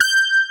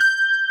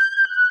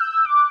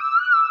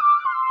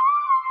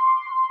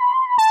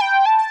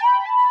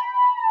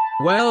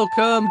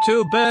Welcome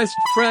to Best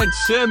Friend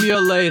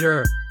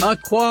Simulator, a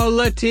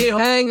quality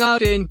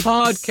hangout in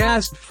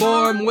podcast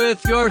form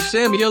with your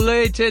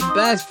simulated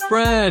best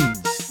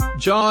friends,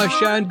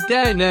 Josh and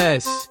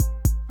Dennis.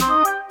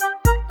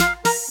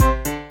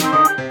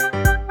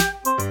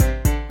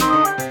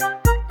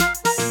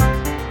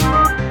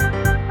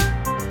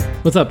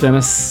 What's up,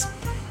 Dennis?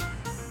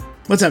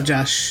 What's up,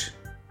 Josh?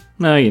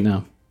 No, you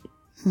know.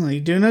 Well, you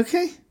doing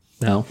okay?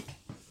 No.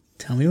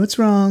 Tell me what's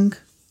wrong.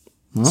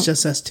 Well, it's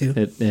just us two.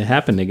 It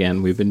happened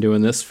again. We've been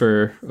doing this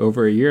for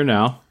over a year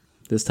now.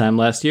 This time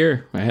last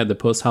year, I had the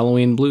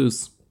post-Halloween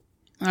blues.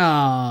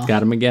 Aw. Got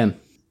them again.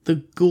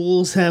 The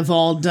ghouls have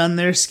all done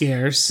their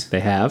scares.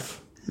 They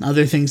have.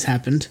 Other things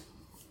happened.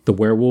 The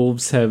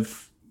werewolves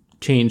have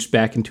changed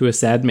back into a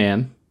sad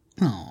man.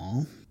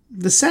 Aw.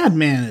 The sad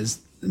man it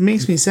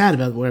makes me sad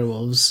about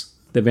werewolves.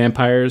 The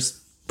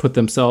vampires put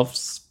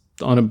themselves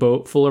on a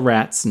boat full of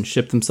rats and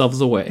shipped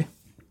themselves away.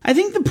 I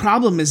think the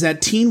problem is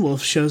that Teen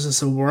Wolf shows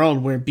us a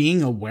world where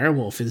being a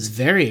werewolf is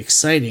very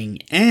exciting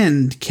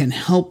and can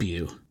help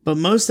you. But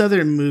most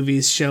other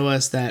movies show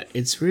us that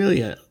it's really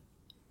a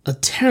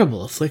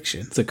terrible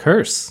affliction. It's a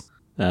curse.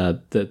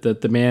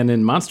 The man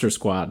in Monster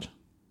Squad.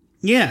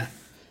 Yeah.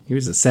 He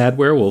was a sad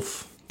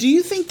werewolf. Do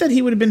you think that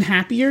he would have been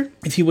happier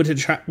if he would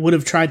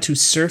have tried to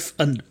surf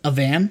a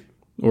van?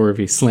 Or if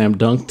he slam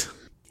dunked.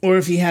 Or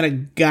if he had a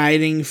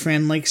guiding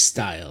friend like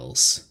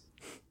Styles?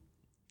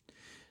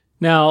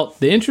 Now,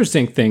 the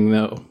interesting thing,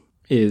 though,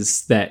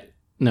 is that...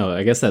 No,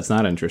 I guess that's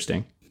not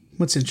interesting.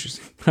 What's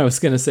interesting? I was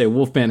going to say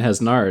Wolfman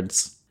has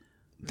nards.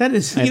 That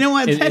is... You know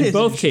what? In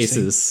both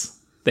cases,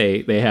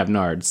 they have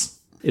nards.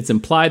 It's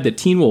implied that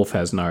Teen Wolf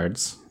has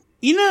nards.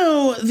 You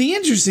know, the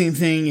interesting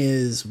thing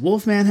is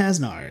Wolfman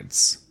has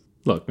nards.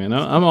 Look, man,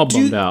 I'm all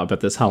bummed out about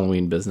this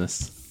Halloween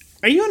business.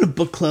 Are you in a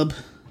book club?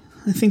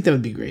 I think that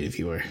would be great if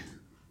you were.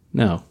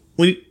 No.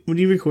 Would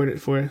you record it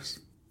for us?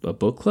 A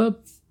book club?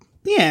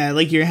 Yeah,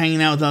 like you're hanging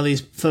out with all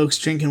these folks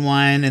drinking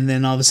wine, and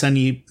then all of a sudden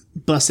you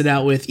bust it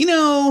out with, you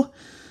know,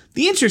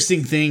 the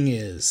interesting thing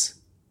is,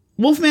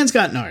 Wolfman's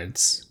got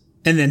nards.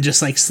 And then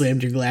just like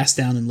slammed your glass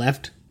down and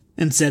left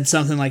and said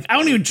something like, I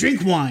don't even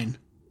drink wine.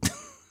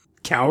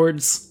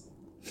 Cowards.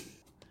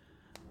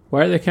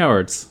 Why are they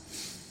cowards?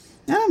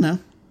 I don't know.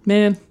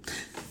 Man.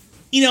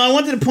 You know, I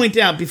wanted to point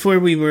out before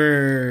we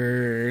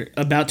were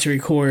about to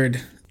record,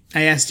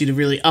 I asked you to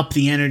really up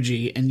the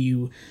energy,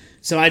 and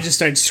so I just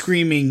started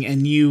screaming,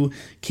 and you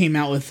came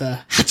out with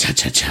a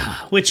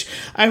ha-cha-cha-cha, which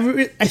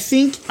I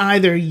think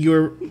either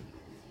you're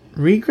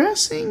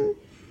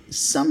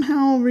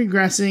somehow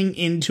regressing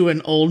into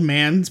an old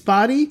man's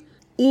body,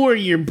 or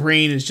your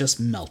brain is just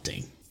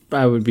melting.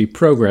 I would be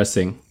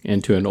progressing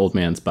into an old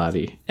man's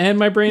body, and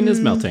my brain is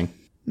melting.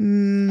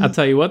 I'll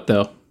tell you what,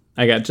 though.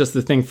 I got just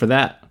the thing for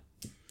that.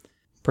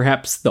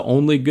 Perhaps the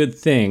only good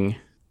thing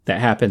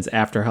that happens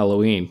after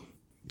Halloween.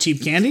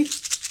 Cheap candy?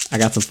 I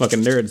got some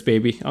fucking nerds,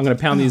 baby. I'm going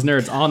to pound these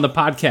nerds on the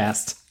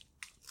podcast.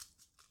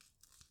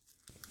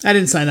 I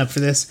didn't sign up for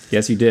this.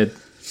 Yes, you did.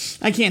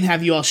 I can't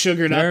have you all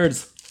sugared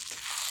Nerds.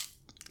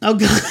 Up. Oh,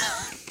 God.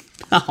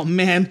 Oh,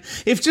 man.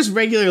 If just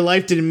regular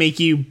life didn't make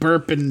you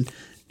burp and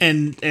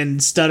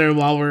stutter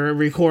while we're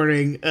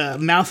recording, a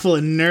mouthful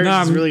of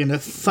nerds is really going to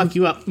fuck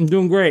you up. I'm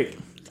doing great.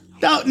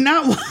 No,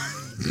 not...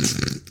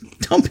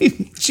 Don't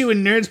be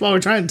chewing nerds while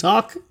we're trying to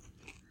talk.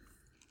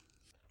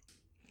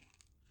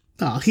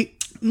 Oh,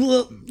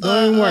 Don't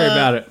even worry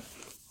about it.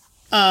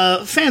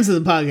 Fans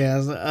of the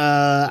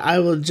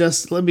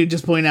podcast, let me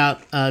just point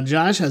out,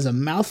 Josh has a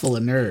mouthful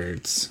of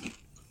nerds.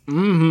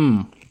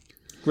 Mm-hmm.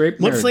 Grape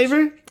nerds. What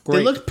flavor? Grape.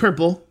 They look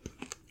purple.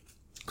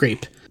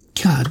 Grape.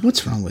 God,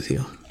 what's wrong with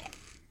you?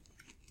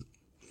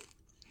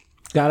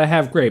 Gotta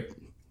have grape.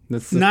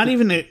 That's Not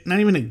even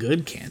a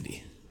good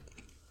candy.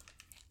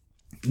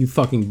 You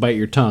fucking bite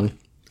your tongue.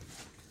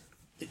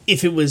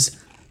 If it was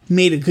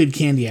made of good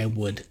candy, I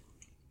would.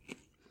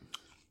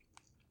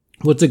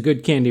 What's a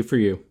good candy for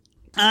you?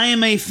 I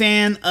am a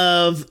fan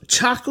of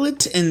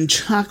chocolate and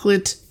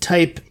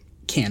chocolate-type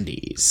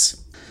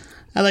candies.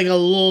 I like a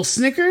little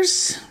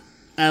Snickers.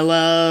 I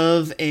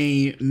love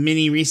a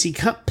mini Reese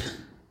cup.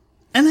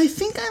 And I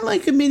think I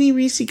like a mini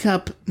Reese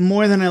cup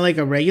more than I like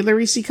a regular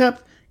Reese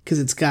cup because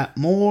it's got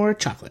more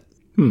chocolate.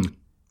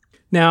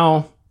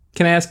 Now,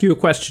 can I ask you a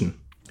question?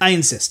 I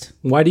insist.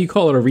 Why do you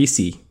call it a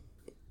Reese?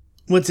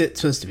 What's it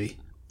supposed to be?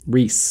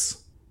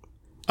 Reese.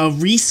 A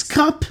Reese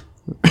cup?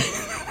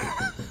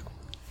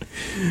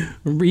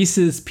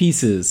 Reese's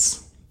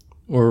Pieces.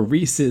 Or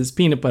Reese's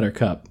Peanut Butter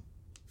Cup.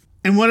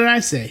 And what did I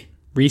say?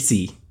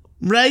 Reese.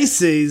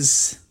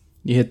 Reese's.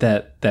 You hit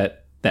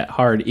that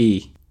hard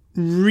E.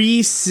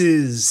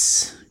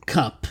 Reese's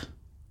cup.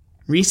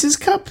 Reese's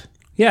cup?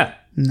 Yeah.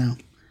 No,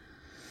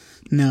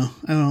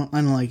 I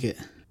don't like it.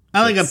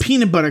 I like a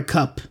peanut butter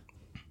cup.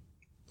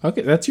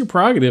 Okay, that's your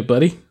prerogative,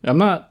 buddy. I'm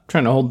not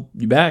trying to hold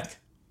you back.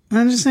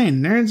 I'm just saying,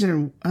 nerds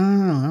are, I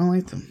don't know, I don't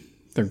like them.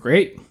 They're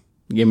great.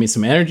 You give me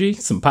some energy,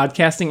 some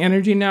podcasting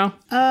energy now.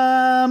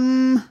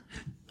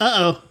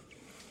 Uh-oh.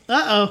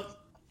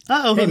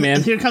 Hey,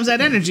 man. Here comes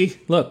that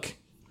energy. Look,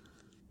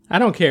 I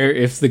don't care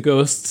if the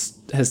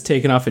ghost has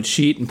taken off its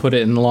sheet and put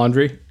it in the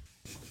laundry.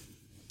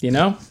 You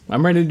know,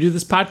 I'm ready to do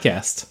this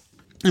podcast.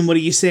 And what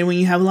do you say when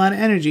you have a lot of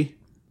energy?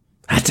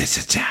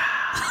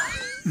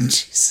 Ah-cha-cha-cha.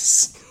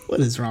 Jesus. What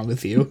is wrong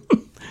with you?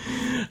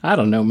 I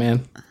don't know,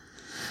 man.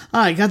 Oh,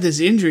 I got this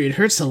injury. It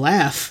hurts to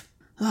laugh.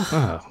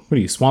 Oh, what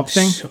are you, Swamp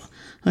Thing?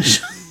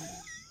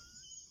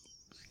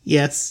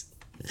 Yes.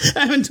 I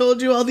haven't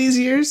told you all these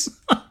years.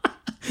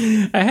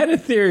 I had a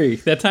theory.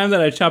 That time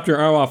that I chopped your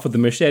arm off with a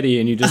machete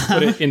and you just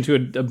put it into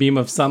a beam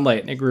of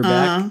sunlight and it grew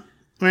back.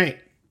 Right.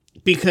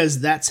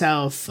 Because that's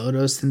how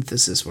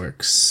photosynthesis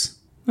works.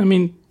 I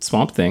mean,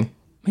 Swamp Thing.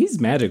 He's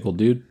magical,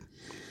 dude.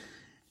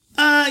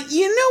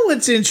 You know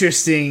what's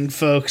interesting,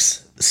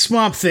 folks?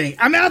 Swamp Thing.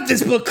 I'm out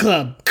this book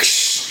club.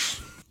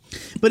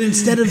 But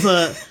instead of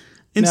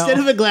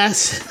a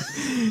glass,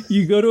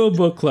 You go to a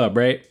book club,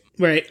 right?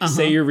 right?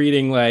 Say you're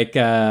reading like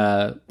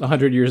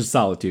 100 Years of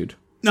Solitude.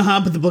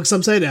 Put the book's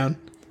upside down.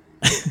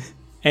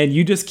 And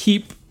you just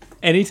keep,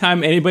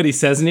 anytime anybody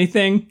says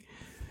anything,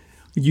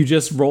 you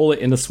just roll it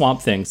into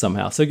Swamp Thing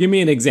somehow. So give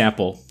me an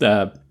example.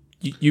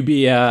 You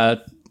be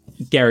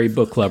Gary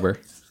Book Clubber.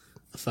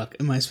 Fuck,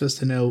 am I supposed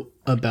to know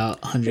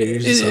about 100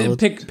 Years of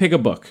Solitude? Pick a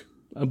book.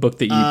 A book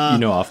that you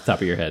know off the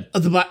top of your head.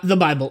 The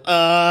Bible.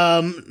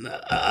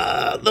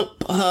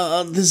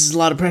 This is a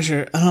lot of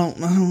pressure. I don't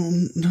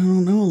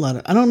know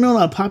a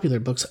lot of popular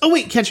books. Oh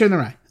wait, Catcher in the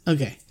Rye.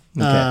 Okay.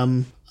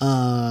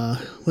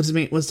 What's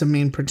the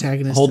main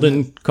protagonist?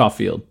 Holden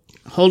Caulfield.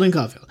 Holden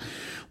Caulfield.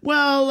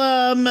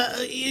 Well,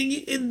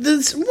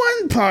 this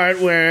one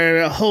part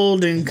where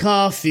Holden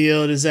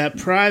Caulfield is at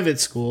private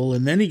school,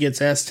 and then he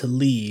gets asked to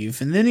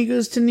leave, and then he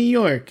goes to New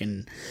York,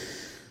 and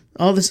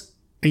all this.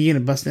 Are you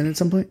gonna bust in at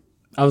some point?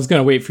 I was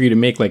gonna wait for you to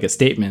make like a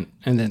statement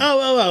and then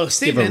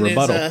Statement give a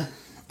rebuttal. is.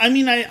 I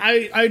mean,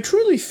 I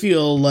truly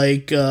feel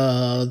like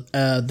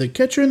The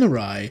Catcher in the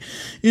Rye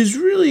is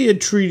really a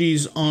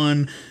treatise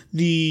on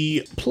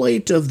the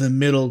plight of the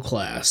middle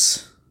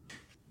class.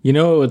 You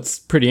know, it's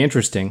pretty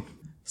interesting.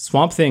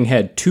 Swamp Thing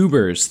had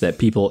tubers that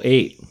people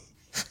ate.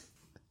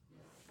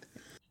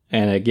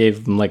 And it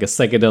gave them like a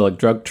psychedelic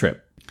drug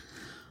trip.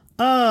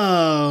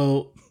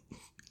 Oh.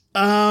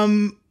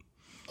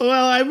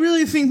 Well, I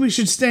really think we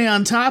should stay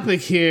on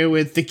topic here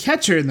with The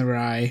Catcher in the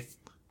Rye.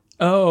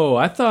 Oh,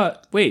 I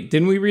thought... Wait,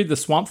 didn't we read The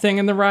Swamp Thing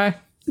in the Rye?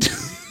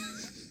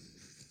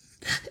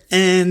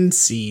 And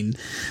scene.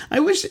 I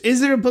wish... Is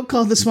there a book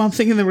called The Swamp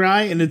Thing in the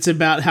Rye? And it's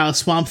about how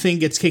Swamp Thing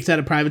gets kicked out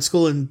of private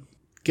school and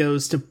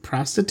goes to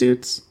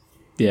prostitutes?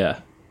 Yeah,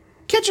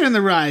 Catcher in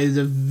the Rye is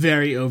a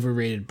very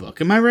overrated book.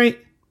 Am I right?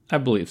 I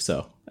believe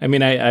so. I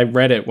mean, I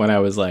read it when I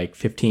was like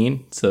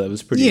 15, so that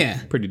was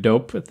pretty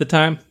dope at the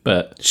time.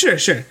 But Sure.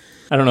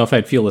 I don't know if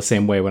I'd feel the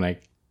same way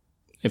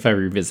if I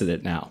revisit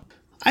it now.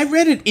 I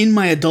read it in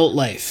my adult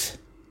life.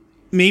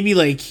 Maybe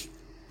like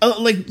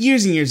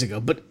years and years ago,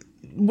 but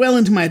well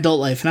into my adult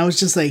life. And I was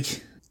just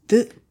like,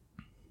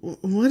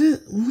 what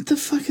the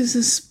fuck is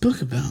this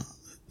book about?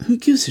 Who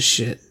gives a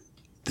shit?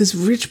 This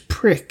rich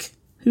prick.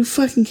 Who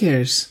fucking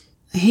cares?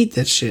 I hate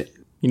that shit.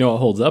 You know what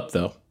holds up,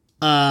 though?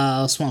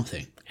 Swamp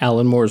Thing.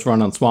 Alan Moore's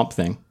run on Swamp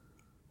Thing.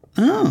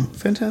 Oh,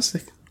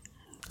 fantastic.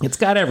 It's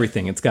got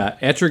everything. It's got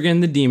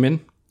Etrigan the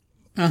Demon.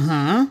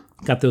 Uh-huh.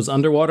 Got those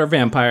underwater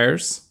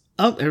vampires.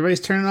 Oh, everybody's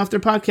turning off their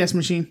podcast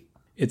machine.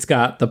 It's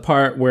got the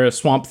part where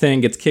Swamp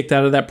Thing gets kicked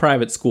out of that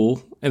private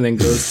school and then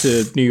goes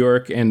to New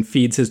York and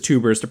feeds his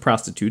tubers to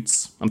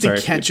prostitutes.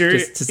 Catcher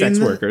to sex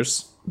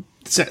workers.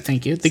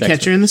 Thank you. The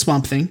Catcher in the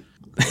Swamp Thing.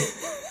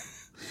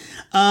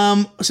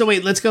 So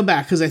wait, let's go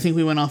back because I think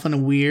we went off on a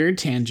weird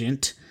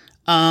tangent.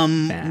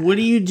 What are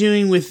you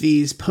doing with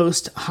these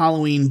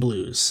post-Halloween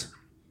blues?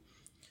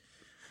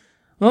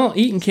 Well,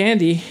 eating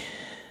candy.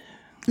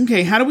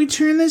 Okay, how do we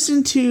turn this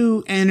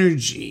into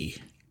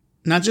energy?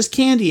 Not just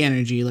candy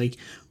energy, like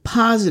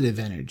positive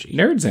energy.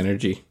 Nerds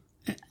energy.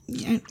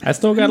 I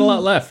still got a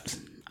lot left.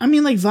 I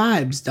mean, like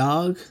vibes,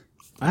 dog.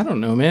 I don't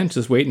know, man.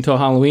 Just wait until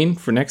Halloween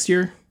for next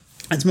year.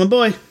 That's my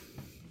boy.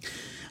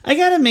 I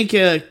gotta make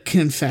a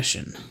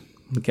confession.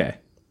 Okay.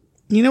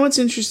 You know what's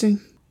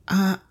interesting?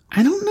 I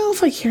don't know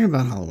if I care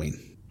about Halloween.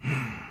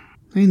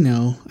 I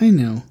know. You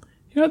know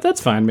what? That's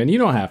fine, man. You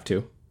don't have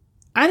to.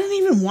 I didn't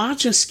even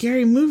watch a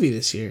scary movie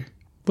this year.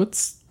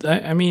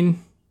 I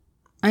mean...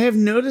 I have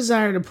no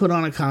desire to put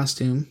on a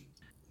costume.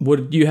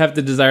 Would you have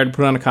the desire to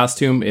put on a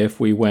costume if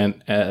we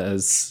went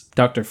as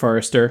Dr.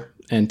 Forrester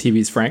and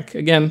TV's Frank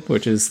again,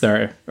 which is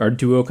our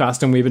duo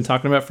costume we've been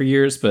talking about for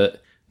years,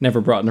 but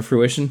never brought into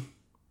fruition?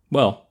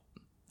 Well,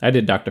 I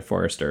did Dr.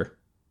 Forrester.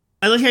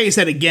 I like how you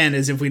said again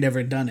as if we'd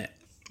never done it.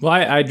 Well,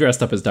 I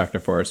dressed up as Dr.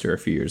 Forrester a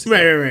few years ago.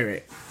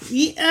 Right.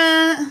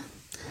 Yeah,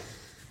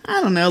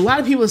 I don't know. A lot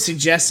of people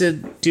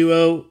suggested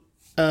duo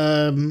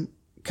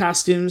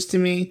costumes to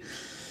me.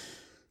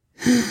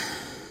 I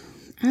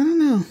don't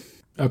know.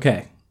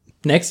 Okay.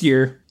 Next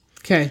year.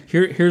 Okay.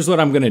 Here's what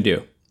I'm going to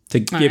do to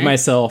give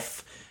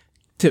myself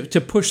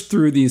to push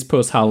through these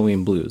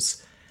post-Halloween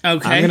blues.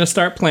 Okay. I'm going to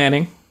start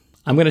planning.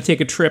 I'm going to take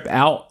a trip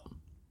out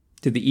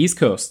to the East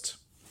Coast.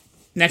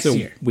 Next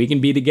year. We can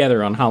be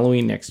together on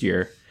Halloween next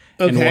year.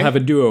 And we'll have a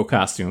duo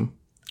costume.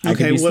 I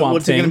could Okay, be Swamp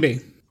what's it Thing. going to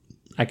be?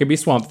 I could be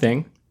Swamp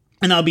Thing.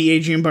 And I'll be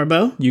Adrian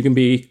Barbeau? You can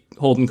be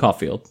Holden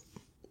Caulfield.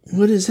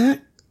 What is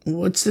that?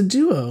 What's the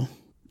duo?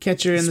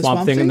 Catcher in the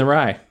Swamp Thing and the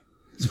Rye.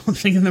 Swamp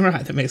Thing in the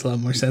Rye. That makes a lot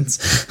more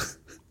sense.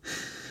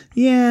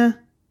 Yeah,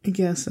 I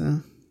guess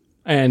so.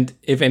 And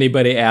if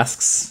anybody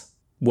asks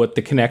what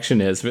the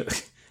connection is,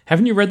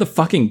 haven't you read the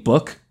fucking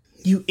book?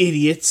 You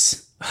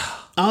idiots.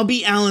 I'll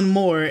be Alan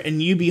Moore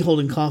and you be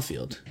Holden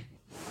Caulfield.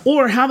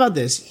 Or how about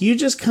this? You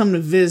just come to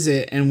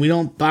visit and we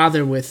don't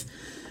bother with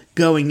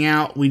going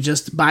out. We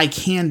just buy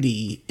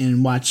candy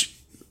and watch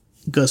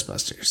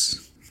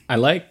Ghostbusters. I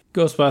like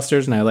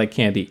Ghostbusters and I like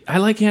candy. I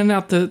like handing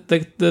out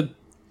the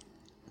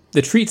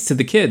treats to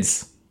the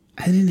kids.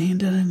 I didn't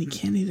hand out any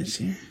candy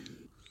this year.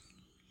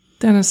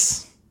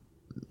 Dennis,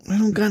 I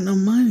don't got no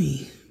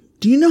money.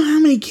 Do you know how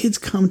many kids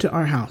come to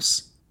our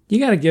house? you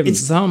gotta give them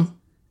some.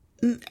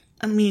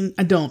 I mean,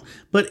 I don't,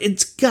 but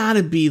it's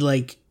gotta be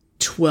like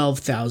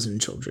 12,000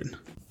 children.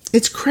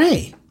 It's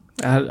cray.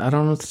 I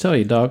don't know what to tell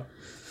you, dog.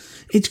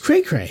 It's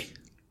cray.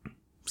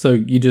 So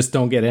you just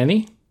don't get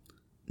any?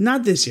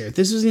 Not this year.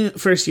 This was the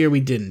first year we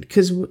didn't,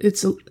 because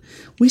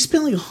we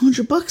spent like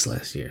 $100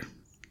 last year.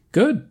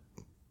 Good.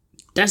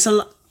 That's a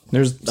lot.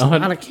 There's A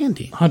lot of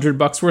candy.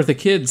 $100 worth of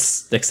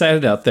kids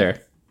excited out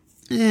there.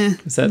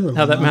 Is that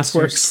how that math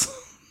works?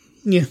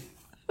 Yeah.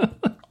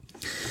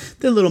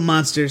 They're little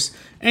monsters.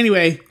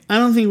 Anyway, I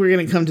don't think we're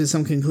going to come to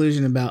some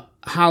conclusion about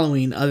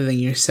Halloween other than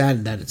you're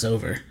sad that it's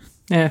over.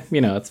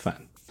 It's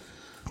fine.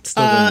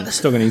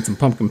 Still gonna eat some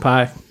pumpkin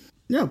pie.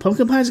 No,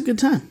 pumpkin pie is a good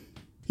time.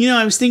 You know,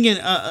 I was thinking,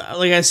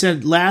 like I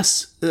said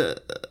last episode,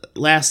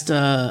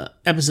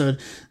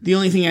 the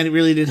only thing I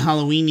really did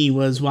Halloween-y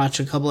was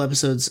watch a couple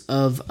episodes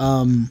of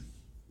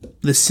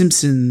The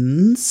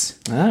Simpsons.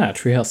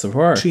 Treehouse of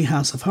Horror.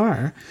 Treehouse of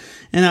Horror.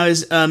 And I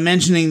was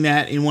mentioning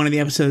that in one of the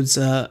episodes,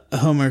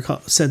 Homer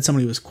said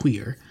somebody was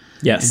queer.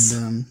 Yes.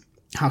 And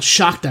how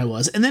shocked I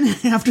was. And then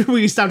after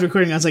we stopped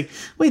recording, I was like,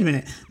 wait a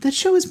minute. That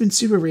show has been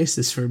super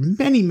racist for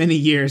many, many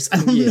years.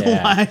 I don't know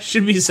why I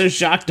should be so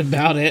shocked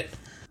about it.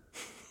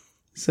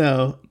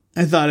 So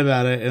I thought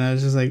about it, and I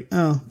was just like,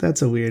 oh,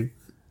 that's a weird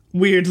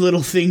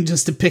little thing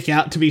just to pick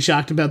out to be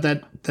shocked about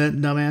that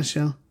dumbass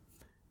show.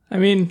 I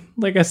mean,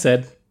 like I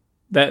said,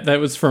 that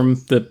was from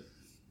the,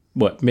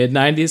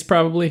 mid-90s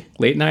probably?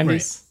 Late 90s?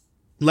 Right.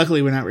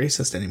 Luckily, we're not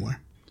racist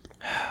anymore.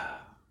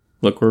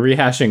 Look, we're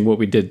rehashing what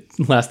we did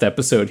last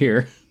episode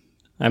here.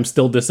 I'm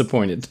still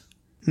disappointed.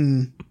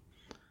 Man,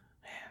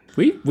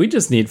 we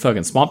just need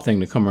fucking Swamp Thing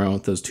to come around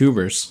with those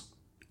tubers.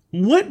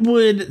 What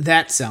would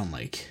that sound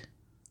like?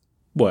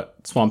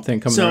 What? Swamp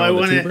Thing coming around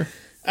with a tuber?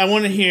 I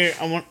want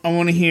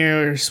to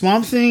hear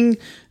Swamp Thing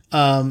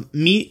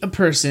meet a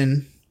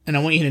person, and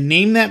I want you to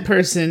name that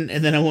person,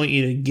 and then I want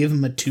you to give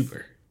him a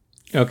tuber.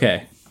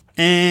 Okay.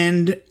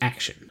 And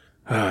action.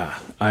 I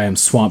am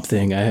Swamp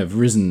Thing. I have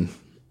risen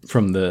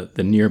from the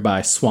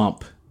nearby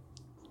swamp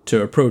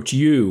to approach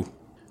you,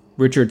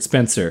 Richard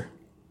Spencer,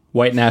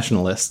 white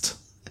nationalist.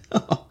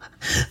 Oh,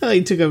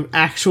 you took an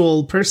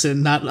actual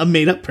person, not a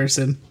made-up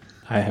person.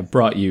 I have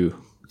brought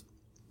you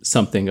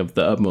something of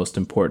the utmost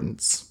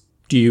importance.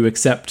 Do you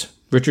accept,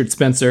 Richard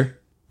Spencer,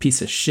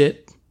 piece of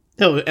shit?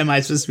 Oh, am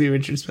I supposed to be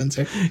Richard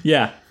Spencer?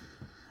 Yeah.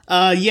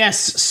 Yes,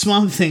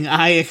 Swamp Thing.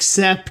 I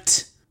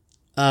accept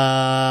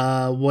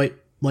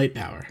white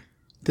power.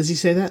 Does he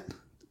say that?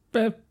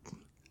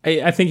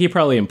 I think he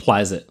probably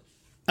implies it.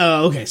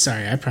 Oh, okay.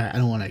 Sorry, I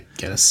don't want to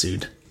get us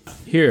sued.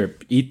 Here,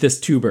 eat this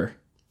tuber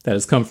that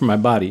has come from my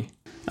body.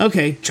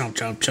 Okay,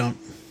 chomp.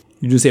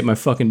 You just ate my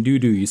fucking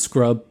doo-doo, you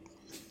scrub.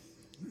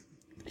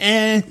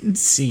 And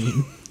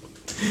scene.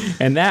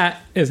 And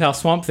that is how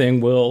Swamp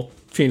Thing will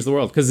change the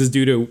world, because his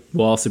doo-doo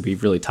will also be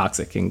really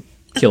toxic and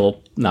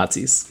kill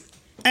Nazis.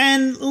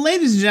 And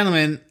ladies and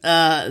gentlemen,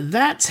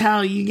 that's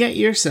how you get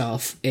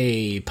yourself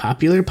a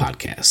popular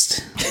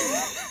podcast.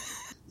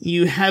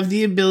 You have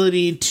the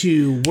ability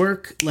to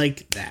work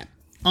like that.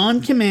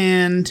 On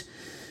command,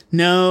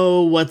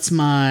 know what's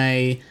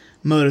my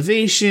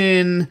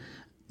motivation,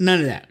 none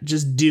of that.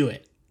 Just do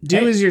it.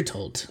 Do as you're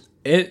told.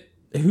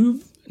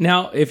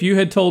 Now, if you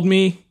had told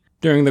me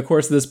during the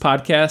course of this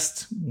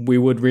podcast, we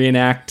would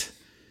reenact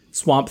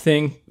Swamp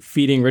Thing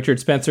feeding Richard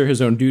Spencer his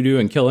own doo-doo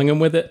and killing him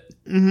with it,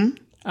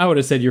 I would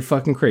have said you're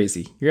fucking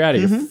crazy. You're out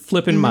of your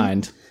flipping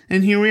mind.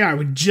 And here we are.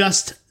 We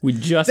just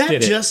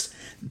did it.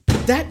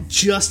 That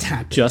just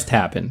happened. Just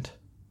happened.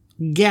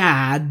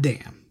 God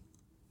damn.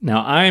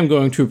 Now I am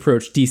going to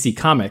approach DC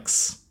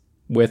Comics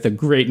with a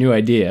great new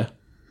idea.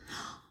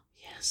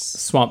 Yes.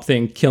 Swamp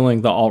Thing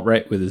killing the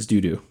alt-right with his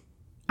doo-doo.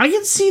 I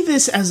can see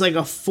this as like a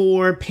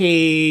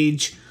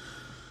 4-page,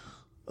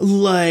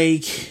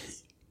 like,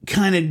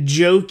 kind of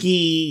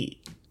jokey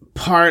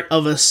part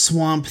of a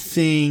Swamp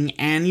Thing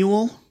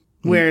annual,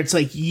 where it's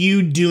like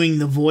you doing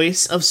the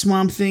voice of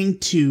Swamp Thing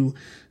to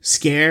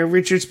scare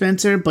Richard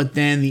Spencer, but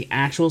then the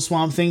actual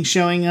Swamp Thing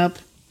showing up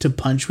to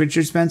punch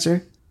Richard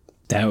Spencer.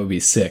 That would be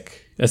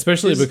sick.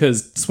 Especially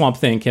because Swamp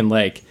Thing can,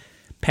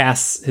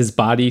 pass his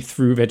body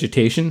through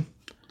vegetation.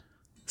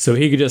 So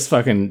he could just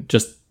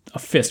a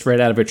fist right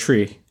out of a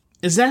tree.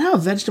 Is that how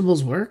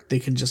vegetables work? They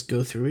can just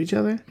go through each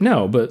other?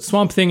 No, but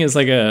Swamp Thing is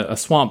like a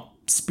swamp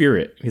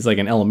spirit. He's like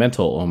an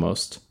elemental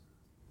almost.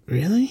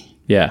 Really?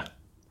 Yeah.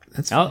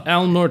 That's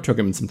Alan Moore took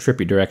him in some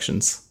trippy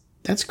directions.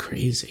 that's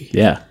crazy.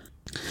 Yeah.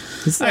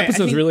 This right, I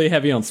episode's think- really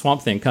heavy on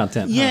Swamp Thing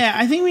content. Huh? Yeah,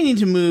 I think we need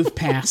to move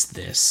past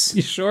this.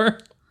 You sure?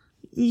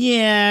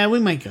 Yeah, we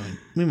might go.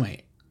 We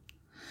might.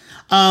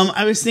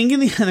 I was thinking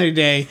the other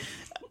day,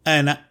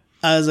 and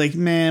I was like,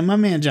 man, my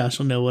man Josh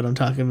will know what I'm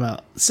talking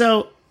about.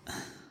 So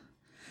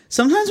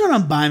sometimes when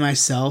I'm by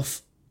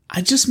myself,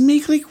 I just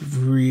make like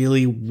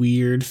really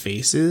weird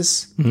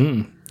faces.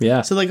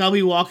 Yeah. So like I'll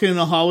be walking in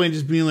the hallway and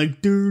just being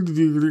like,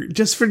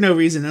 just for no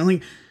reason. I'm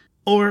like,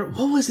 or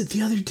what was it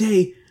the other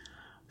day?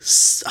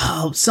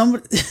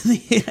 Somebody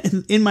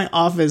in my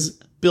office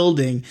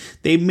building,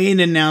 they made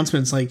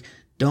announcements like,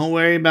 don't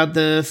worry about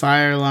the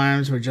fire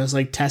alarms. We're just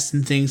like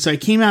testing things. So I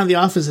came out of the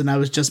office and I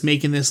was just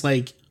making this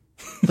like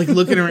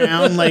looking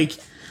around like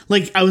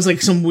I was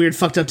like some weird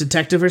fucked up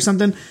detective or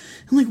something.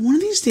 I'm like, one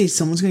of these days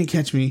someone's gonna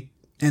catch me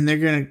and they're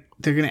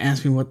gonna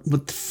ask me what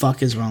the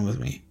fuck is wrong with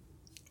me.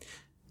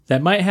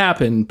 That might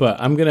happen, but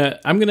I'm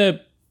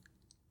gonna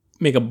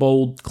make a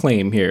bold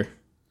claim here.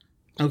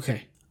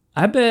 Okay.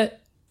 I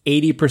bet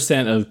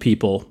 80% of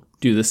people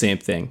do the same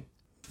thing.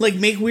 Like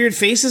make weird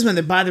faces when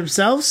they're by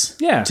themselves?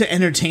 Yeah. To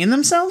entertain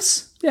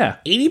themselves? Yeah.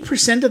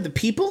 80% of the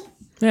people?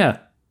 Yeah.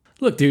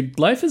 Look, dude,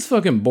 life is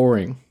fucking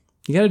boring.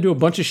 You gotta do a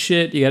bunch of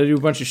shit. You gotta do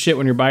a bunch of shit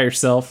when you're by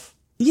yourself.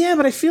 Yeah,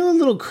 but I feel a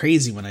little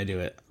crazy when I do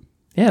it.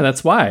 Yeah,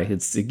 that's why.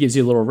 It gives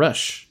you a little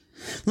rush.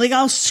 Like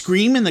I'll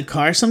scream in the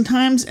car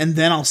sometimes and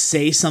then I'll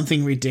say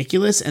something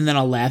ridiculous and then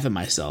I'll laugh at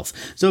myself.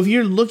 So if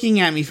you're looking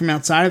at me from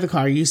outside of the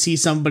car, you see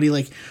somebody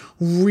like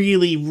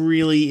really,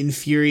 really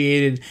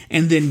infuriated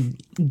and then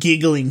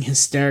giggling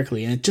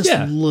hysterically and it just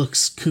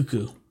looks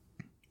cuckoo.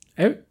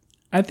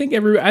 I think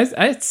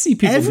I see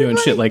people doing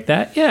Everybody? shit like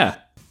that. Yeah.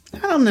 I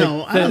don't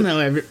know. I don't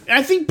know.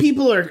 I think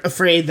people are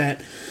afraid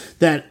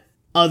that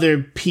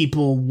other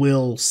people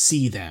will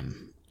see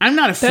them. I'm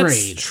not afraid.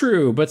 That's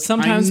true, but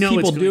sometimes I know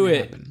people it's do going to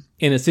it happen.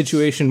 in a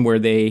situation where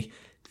they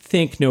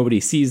think nobody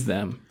sees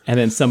them, and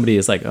then somebody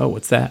is like, "Oh,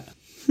 what's that?"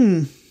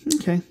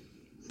 Okay.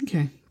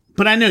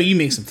 But I know you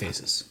make some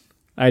faces.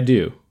 I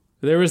do.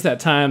 There was that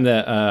time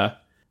that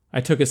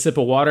I took a sip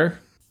of water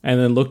and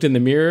then looked in the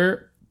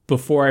mirror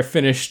before I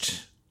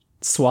finished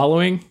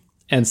swallowing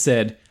and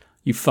said,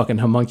 "You fucking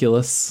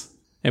homunculus,"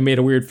 and made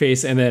a weird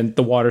face, and then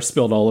the water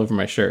spilled all over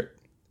my shirt.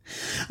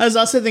 I was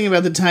also thinking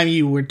about the time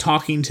you were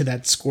talking to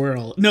that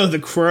squirrel. No, the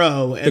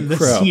crow. And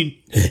crow.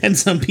 And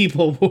some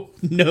people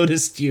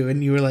noticed you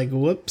and you were like,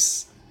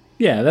 whoops.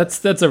 Yeah,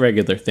 that's a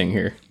regular thing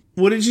here.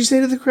 What did you say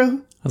to the crow?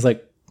 I was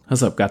like,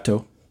 "What's up,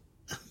 gato?"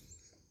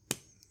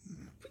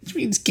 Which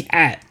means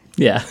cat.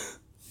 Yeah.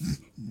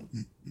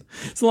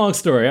 It's a long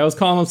story. I was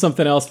calling him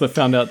something else, but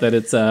found out that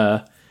it's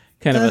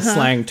kind of a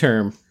slang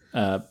term,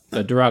 a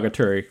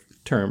derogatory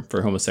term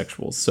for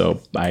homosexuals.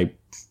 So I,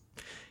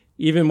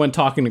 even when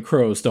talking to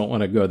crows, don't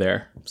want to go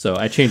there. So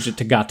I changed it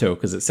to gato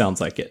because it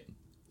sounds like it.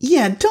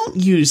 Yeah, don't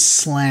use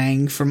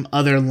slang from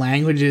other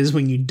languages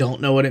when you don't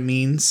know what it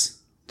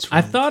means.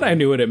 I thought I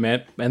knew what it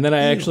meant, and then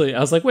I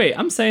was like, wait,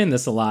 I'm saying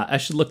this a lot. I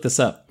should look this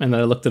up. And then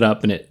I looked it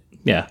up, and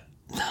yeah.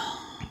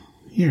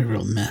 You're a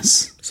real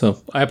mess.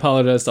 So I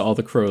apologize to all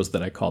the crows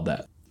that I called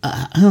that.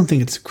 I don't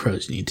think it's the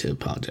crows you need to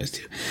apologize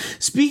to.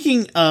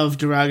 Speaking of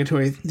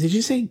derogatory, did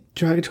you say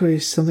derogatory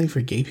is something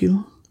for gay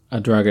people? A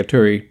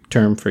derogatory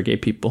term for gay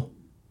people.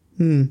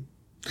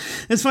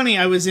 It's funny.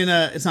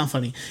 It's not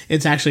funny.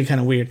 It's actually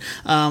kind of weird.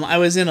 I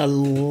was in a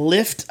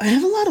lift. I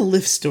have a lot of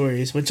lift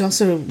stories, which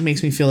also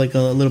makes me feel like a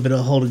little bit of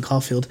Holden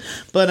Caulfield.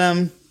 But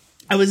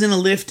I was in a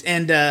lift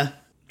and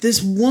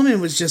this woman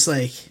was just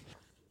like,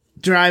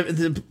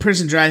 the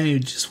person driving me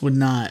just would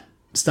not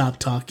stop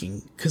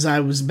talking because I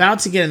was about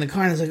to get in the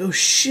car and I was like, oh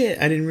shit,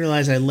 I didn't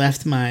realize I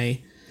left my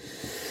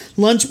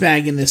lunch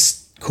bag in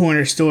this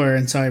corner store.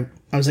 And so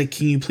I was like,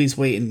 can you please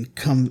wait and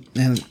come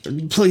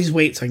and please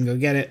wait so I can go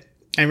get it.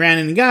 I ran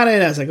in and got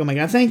it. I was like, oh my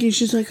God, thank you.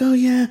 She's like, oh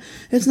yeah,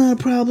 it's not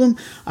a problem.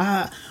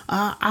 I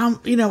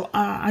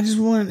just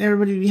want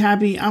everybody to be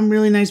happy. I'm a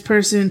really nice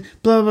person,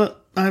 blah, blah.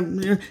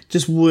 I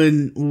just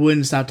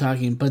wouldn't stop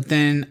talking. But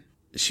then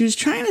she was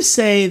trying to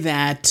say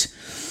that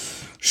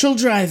she'll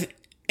drive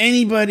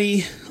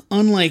anybody,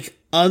 unlike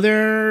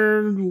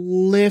other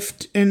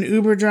Lyft and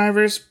Uber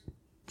drivers.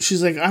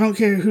 She's like, I don't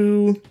care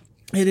who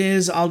it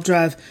is. I'll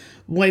drive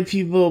white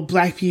people,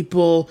 black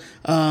people.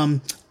 I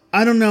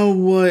don't know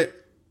what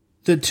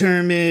the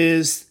term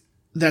is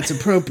that's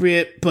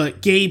appropriate,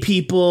 but gay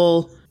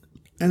people.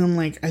 And I'm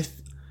like, I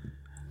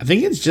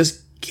think it's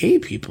just gay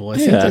people. I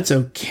think that's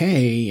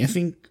okay. I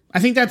think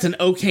that's an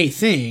okay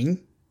thing.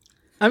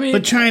 I mean,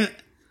 But trying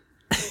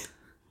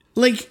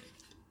like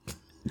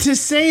to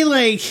say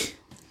like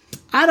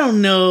I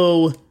don't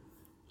know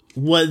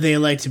what they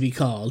like to be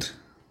called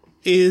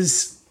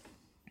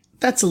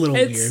that's a little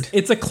weird.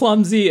 It's a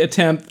clumsy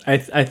attempt, I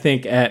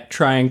think, at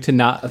trying to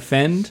not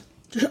offend.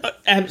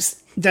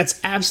 That's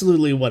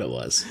absolutely what it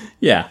was.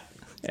 Yeah.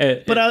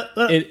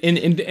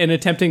 In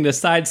attempting to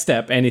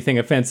sidestep anything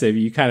offensive,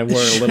 you kind of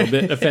were a little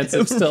bit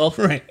offensive still.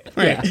 Right.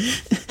 Yeah.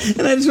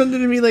 And I just wanted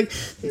to be like,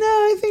 no,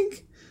 I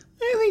think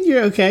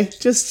you're okay.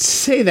 Just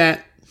say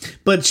that.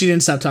 But she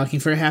didn't stop talking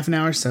for a half an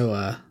hour,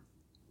 so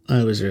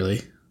I was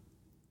really...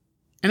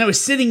 And I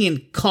was sitting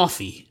in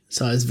coffee,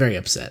 so I was very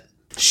upset.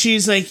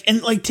 She's like,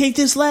 and like, take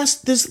this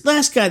last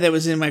guy that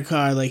was in my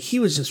car, like, he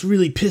was just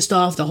really pissed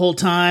off the whole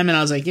time. And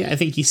I was like, yeah, I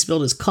think he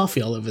spilled his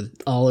coffee all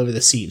over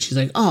the seat. She's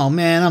like, oh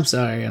man, I'm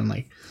sorry. I'm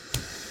like,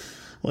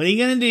 what are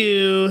you gonna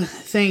do?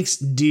 Thanks,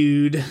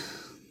 dude.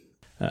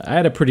 I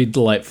had a pretty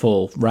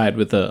delightful ride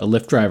with a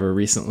Lyft driver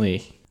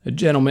recently. A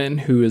gentleman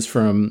who is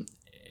from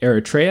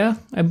Eritrea,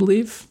 I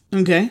believe.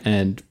 Okay.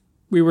 And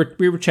we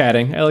were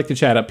chatting. I like to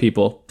chat up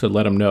people to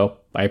let them know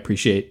I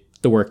appreciate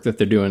the work that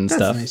they're doing and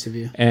That's stuff. nice of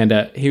you. And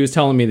he was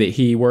telling me that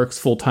he works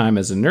full time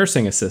as a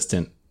nursing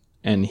assistant,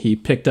 and he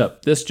picked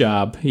up this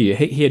job. He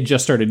had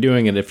just started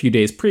doing it a few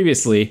days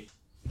previously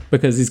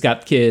because he's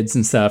got kids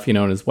and stuff,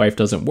 and his wife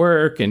doesn't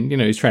work, and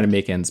he's trying to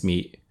make ends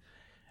meet.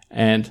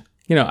 And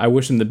I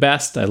wish him the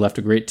best. I left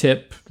a great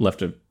tip,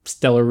 left a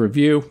stellar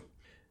review,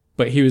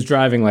 but he was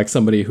driving like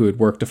somebody who had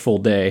worked a full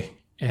day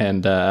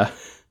and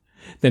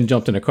then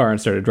jumped in a car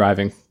and started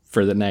driving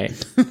for the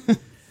night.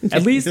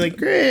 At least, like,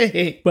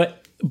 great.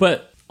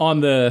 But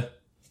on the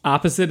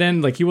opposite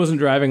end, like, he wasn't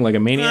driving like a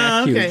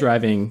maniac. Okay. He was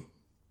driving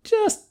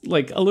just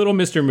like a little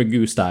Mr.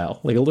 Magoo style,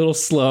 like a little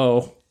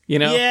slow,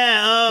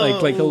 Yeah.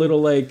 like a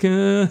little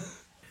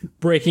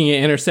braking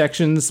at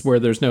intersections where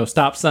there's no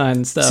stop sign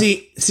and stuff.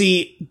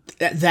 See,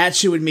 that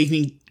shit would make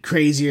me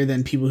crazier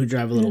than people who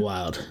drive a little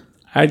wild.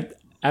 I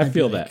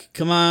feel that.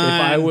 Come on.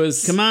 If I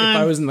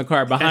was in the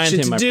car behind shit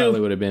him, to I do.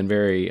 probably would have been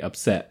very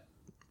upset.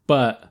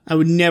 But I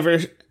would never.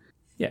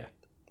 yeah,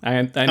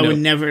 I know. I would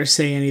never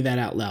say any of that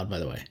out loud. By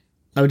the way,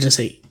 I would just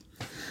say.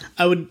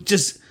 I would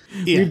just.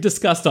 Yeah. We've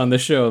discussed on the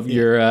show of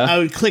your. I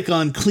would click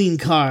on clean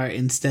car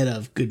instead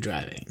of good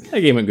driving.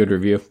 I gave him a good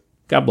review.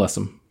 God bless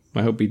him.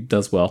 I hope he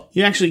does well.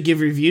 You actually give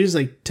reviews,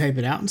 like type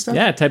it out and stuff?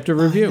 Yeah, I typed a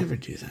review. I never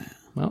do that.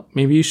 Well,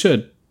 maybe you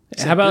should.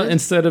 How about good?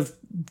 instead of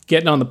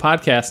getting on the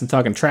podcast and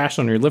talking trash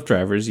on your Lyft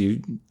drivers,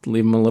 you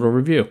leave them a little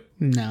review?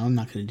 No, I'm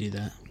not going to do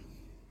that.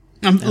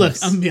 Look,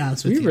 I'm going to be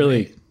honest with you. We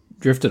really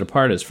drifted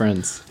apart as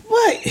friends.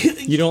 What?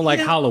 You don't like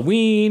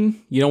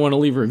Halloween. You don't want to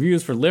leave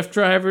reviews for Lyft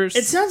drivers.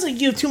 It sounds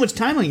like you have too much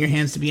time on your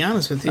hands, to be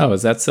honest with you. Oh,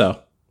 is that so?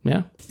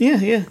 Yeah.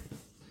 Yeah.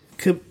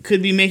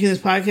 Could be making this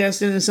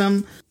podcast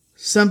into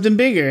something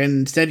bigger, and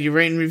instead you're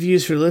writing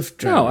reviews for Lyft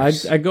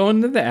drivers. No, I go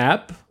into the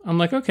app. I'm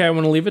like, okay, I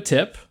want to leave a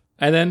tip.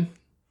 And then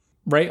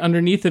right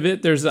underneath of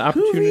it, there's the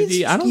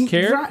opportunity. I don't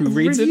care who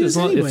reads it. As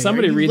long, if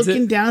somebody reads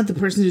looking it. down at the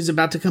person who's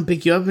about to come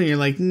pick you up, and you're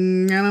like, I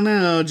don't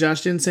know.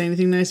 Josh didn't say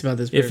anything nice about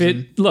this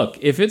person.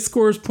 If it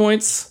scores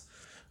points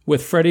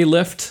with Freddie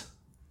Lyft,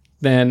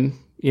 then,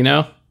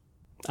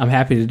 I'm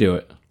happy to do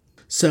it.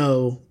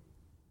 So,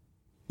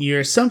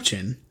 your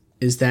assumption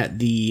is that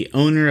the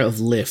owner of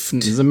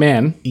Lyft He's a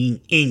man.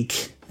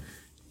 Inc.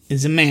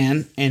 is a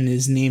man, and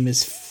his name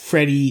is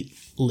Freddie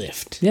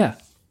Lyft. Yeah.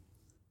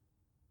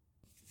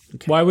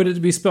 Okay. Why would it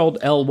be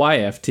spelled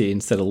Lyft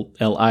instead of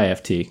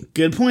Lift?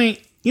 Good point.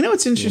 You know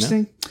what's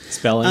interesting?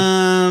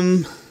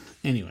 Spelling.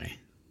 Anyway,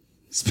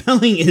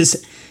 spelling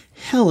is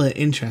hella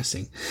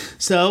interesting.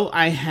 So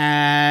I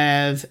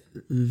have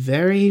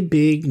very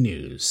big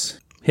news.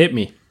 Hit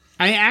me.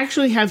 I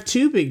actually have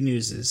two big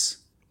newses.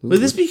 Would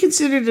this be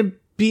considered a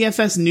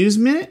BFS News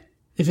Minute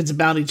if it's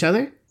about each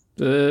other?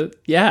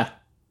 Yeah.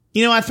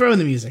 You know, I throw in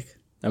the music.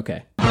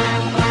 Okay.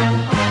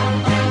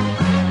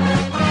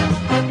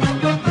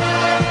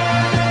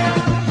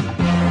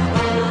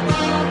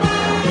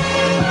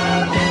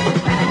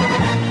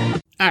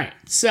 All right,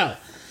 so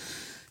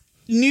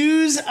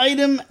news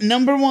item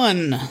number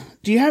one.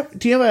 Do you have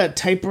a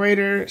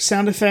typewriter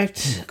sound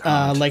effect,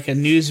 like a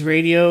news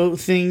radio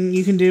thing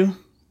you can do?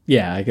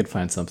 Yeah, I could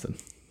find something.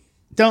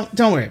 Don't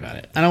worry about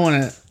it. I don't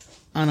want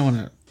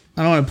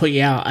to put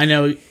you out. I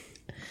know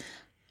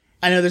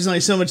there's only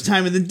so much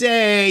time in the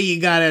day. You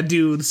gotta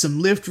do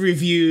some Lyft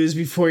reviews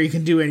before you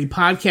can do any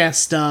podcast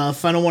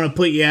stuff. I don't want to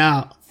put you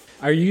out.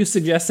 Are you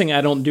suggesting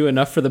I don't do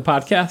enough for the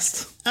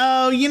podcast?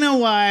 Oh, you know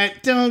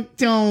what? Don't.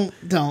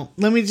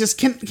 Let me just.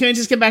 Can we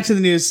just get back to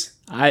the news?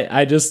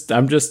 I'm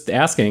just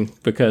asking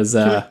because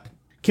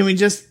Can we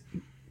just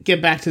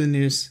get back to the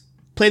news?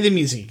 Play the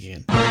music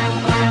again.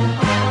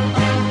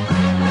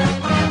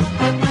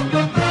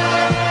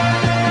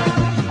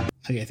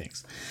 Okay,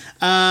 thanks.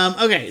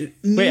 Okay.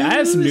 wait, I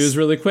have some news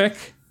really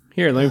quick.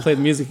 Here, let me play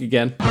the music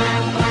again.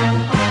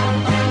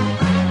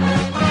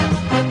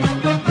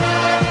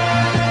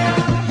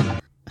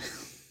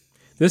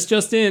 This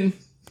just in.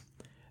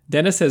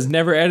 Dennis has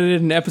never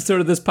edited an episode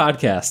of this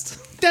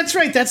podcast. That's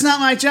right. That's not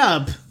my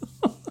job.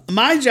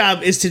 My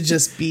job is to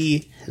just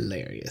be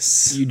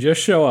hilarious. You just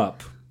show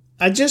up.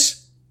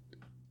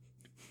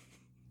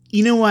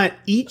 You know what?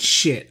 Eat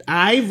shit.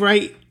 I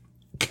write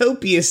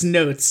copious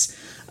notes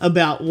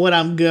about what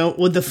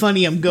the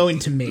funny I'm going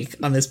to make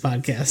on this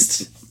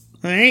podcast.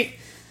 All right.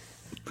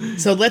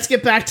 So let's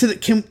get back to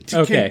the.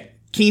 Okay.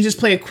 Can you just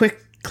play a quick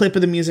clip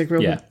of the music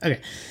real Yeah.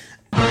 quick?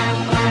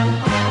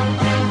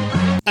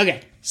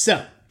 Okay,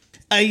 so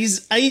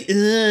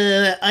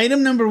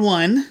item number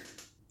 1,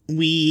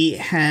 we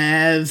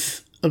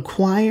have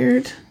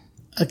acquired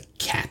a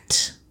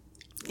cat.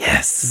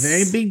 Yes.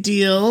 Very big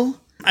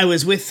deal. I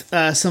was with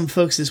some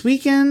folks this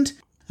weekend.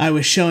 I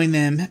was showing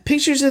them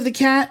pictures of the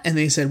cat, and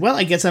they said, well,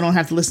 I guess I don't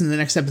have to listen to the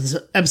next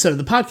episode of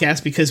the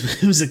podcast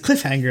because it was a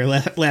cliffhanger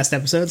last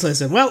episode. So I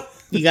said, well,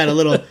 you got a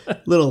little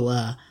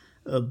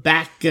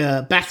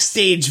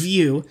backstage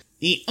view.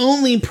 The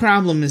only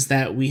problem is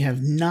that we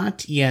have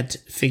not yet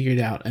figured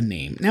out a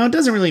name. Now, it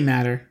doesn't really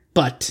matter,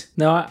 but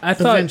No, I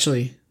thought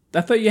eventually.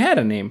 I thought you had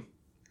a name.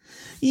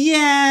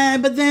 Yeah,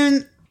 but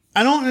then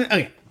I don't.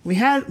 Okay,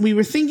 we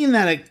were thinking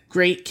that a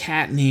great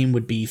cat name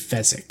would be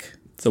Fezzik.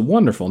 It's a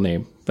wonderful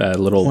name.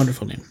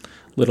 Wonderful name.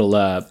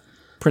 Little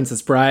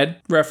Princess Bride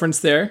reference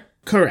there.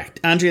 Correct.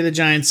 Andrea the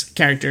Giant's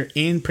character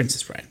in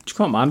Princess Bride. Did you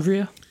call him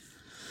Andrea?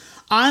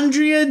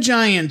 Andrea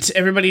Giant.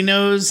 Everybody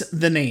knows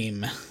the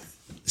name.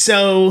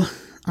 So,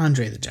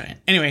 Andre the Giant.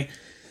 Anyway,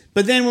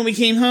 but then when we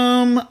came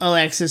home,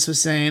 Alexis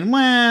was saying,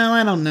 well,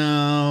 I don't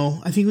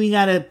know. I think we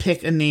gotta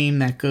pick a name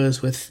that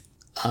goes with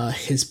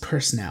his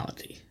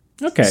personality.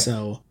 Okay.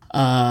 So,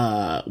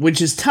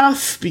 which is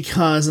tough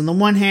because on the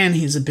one hand,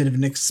 he's a bit of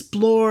an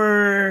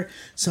explorer.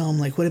 So I'm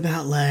like, what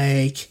about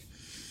like,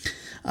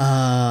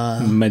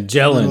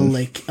 Magellan.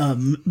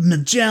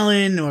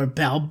 Magellan or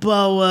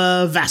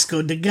Balboa,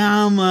 Vasco da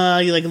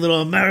Gama, you like a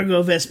little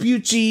Amerigo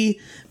Vespucci.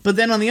 But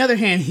then on the other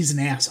hand, he's an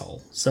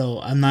asshole. So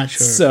I'm not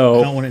sure. So-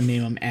 I don't want to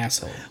name him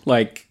asshole.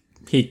 Like,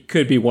 he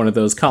could be one of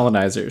those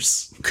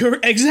colonizers.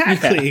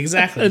 Exactly,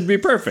 exactly. It'd be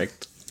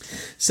perfect.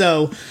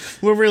 So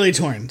we're really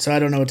torn. So I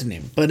don't know what to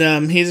name. But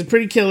he's a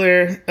pretty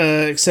killer,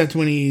 except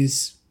when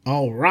he's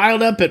all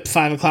riled up at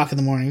 5 o'clock in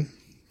the morning.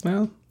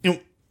 Well, You know,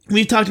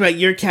 we've talked about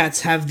your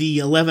cats have the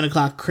 11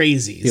 o'clock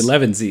crazies. the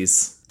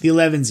 11Zs. The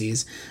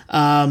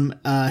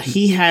 11Zs.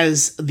 He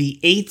has the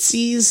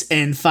 8Zs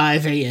and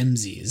 5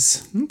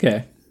 AMZs.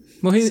 Okay.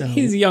 Well,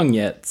 he's young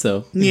yet,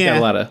 so he's Yeah.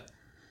 got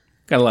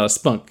a lot of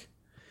spunk.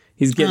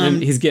 He's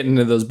getting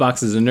into those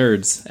boxes of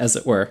nerds, as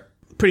it were.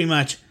 Pretty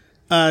much.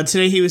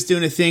 Today he was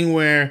doing a thing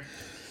where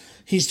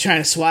he's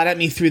trying to swat at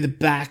me through the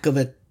back of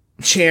a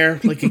chair,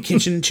 like a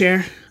kitchen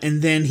chair,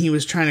 and then he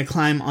was trying to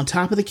climb on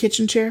top of the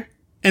kitchen chair.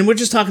 And we're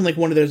just talking like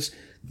one of those,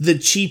 the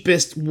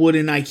cheapest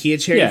wooden IKEA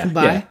chair you Yeah, can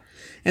buy. yeah.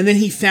 And then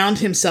he found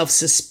himself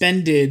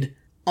suspended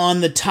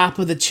on the top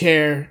of the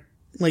chair,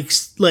 like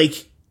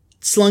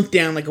slunk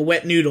down like a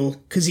wet noodle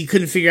because he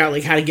couldn't figure out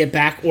like how to get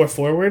back or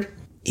forward.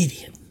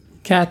 Idiot.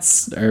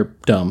 Cats are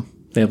dumb.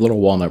 They have little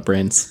walnut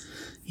brains.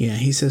 Yeah,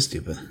 he's so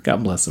stupid.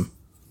 God bless them.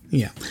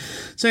 Yeah.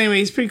 So anyway,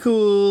 he's pretty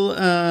cool,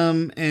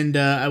 and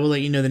I will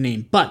let you know the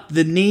name. But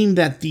the name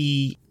that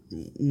we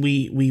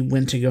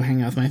went to go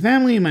hang out with my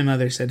family, and my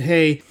mother said,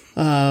 "Hey,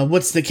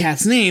 what's the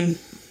cat's name?"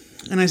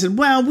 And I said,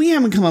 "Well, we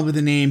haven't come up with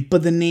a name,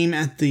 but the name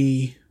at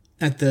the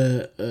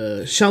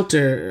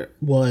shelter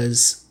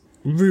was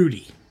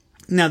Rudy."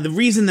 Now, the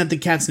reason that the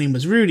cat's name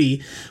was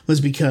Rudy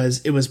was because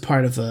it was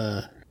part of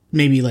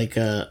maybe like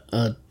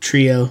a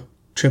trio,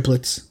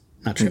 triplets,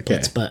 not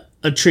triplets, Okay. but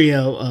a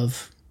trio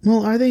of.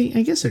 Well, are they?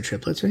 I guess they're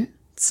triplets, right?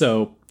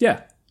 So,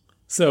 yeah.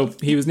 So,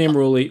 he was named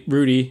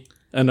Rudy.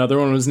 Another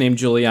one was named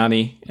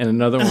Giuliani. And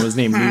another one was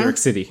named New York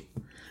City.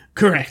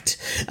 Correct.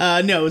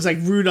 No, it was like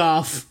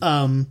Rudolph,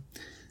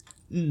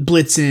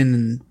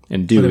 Blitzen,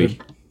 And Dewey.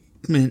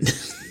 Man,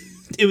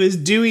 it was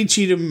Dewey,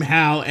 Cheatham,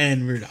 Howe,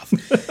 and Rudolph.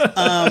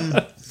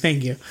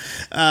 Thank you.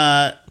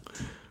 But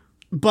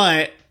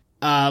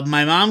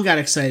my mom got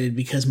excited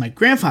because my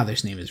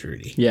grandfather's name is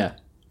Rudy. Yeah.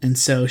 And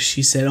so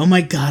she said, "Oh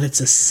my God, it's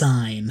a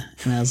sign."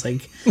 And I was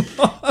like,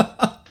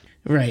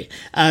 right.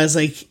 I was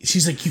like,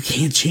 she's like, "You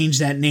can't change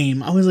that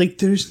name." I was like,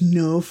 there's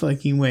no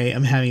fucking way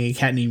I'm having a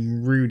cat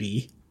named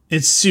Rudy.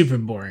 It's super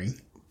boring.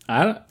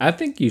 I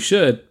think you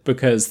should,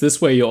 because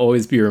this way you'll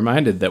always be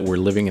reminded that we're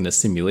living in a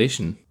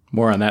simulation.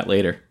 More on that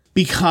later.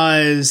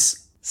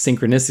 Because,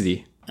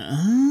 Synchronicity.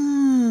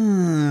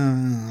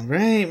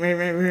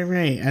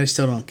 right. I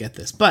still don't get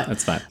this, but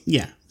That's fine.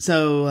 yeah.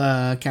 So,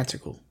 cats are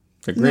cool.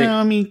 They're great. No,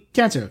 I mean,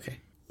 cats are okay.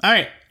 All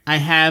right. I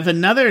have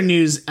another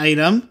news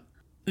item.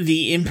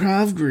 The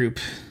improv group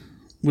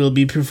will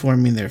be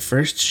performing their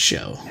first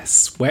show.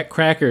 Sweat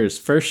Crackers,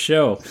 first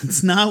show.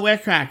 It's not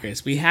Wet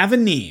Crackers. We have a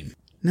name.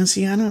 Now,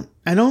 see, I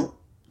don't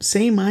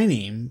say my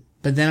name,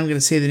 but then I'm going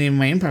to say the name of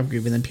my improv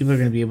group, and then people are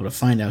going to be able to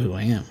find out who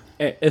I am.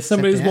 If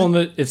somebody's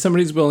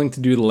willing to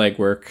do the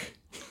legwork,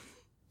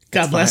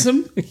 God bless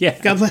them. Yeah.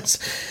 God bless.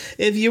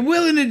 If you're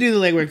willing to do the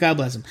legwork, God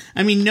bless them.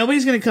 I mean,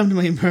 nobody's going to come to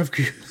my improv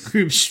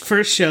group's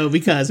first show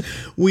because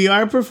we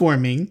are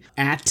performing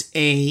at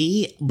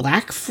a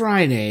Black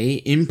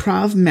Friday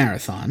improv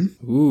marathon.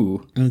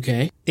 ooh,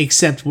 Okay.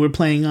 Except we're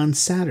playing on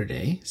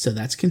Saturday, so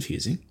that's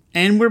confusing.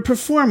 And we're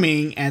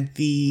performing at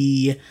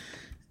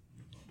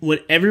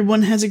what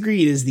everyone has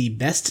agreed is the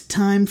best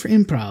time for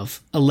improv,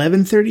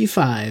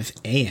 11:35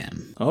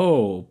 a.m.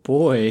 oh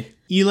boy,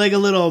 You like a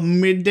little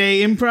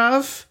midday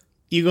improv?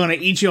 You gonna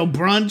eat your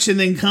brunch and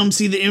then come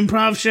see the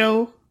improv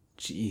show?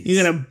 Jeez.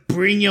 You're gonna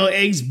bring your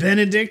eggs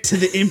Benedict to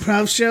the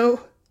improv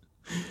show?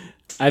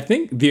 I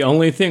think the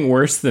only thing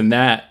worse than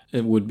that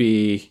would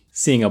be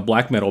seeing a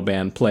black metal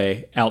band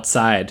play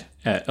outside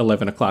at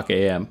 11 o'clock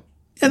a.m.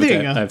 Yeah, there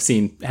you go. I've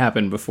seen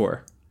happen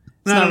before.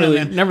 It's I don't know,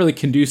 man. not really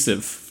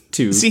conducive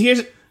to See,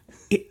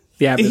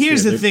 the atmosphere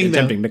here's the they're thing, though.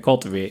 attempting to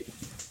cultivate.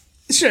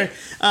 Sure.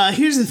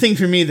 Here's the thing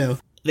for me, though.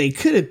 They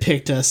could have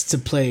picked us to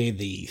play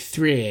the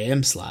 3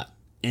 a.m. slot,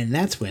 and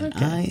that's when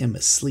I am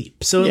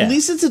asleep. So Yeah. at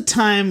least it's a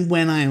time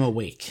when I am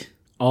awake.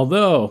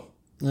 Although,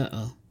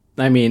 Uh-oh.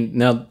 I mean,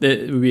 now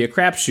it would be a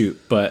crapshoot,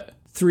 but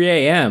 3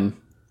 a.m.,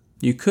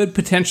 you could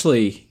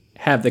potentially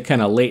have the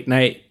kind of late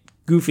night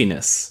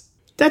goofiness,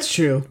 That's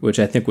true. which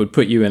I think would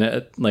put you in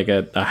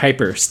a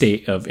hyper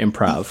state of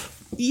improv.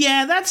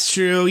 Yeah, that's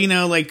true. You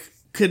know, like,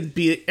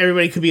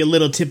 everybody could be a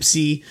little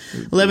tipsy.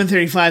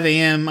 11:35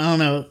 a.m., I don't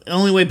know. The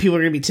only way people are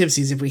going to be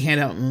tipsy is if we hand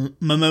out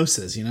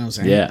mimosas, you know what I'm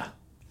saying? Yeah.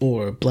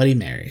 Or Bloody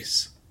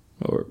Marys.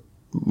 Or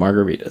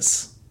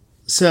margaritas.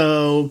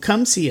 So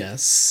come see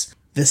us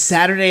the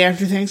Saturday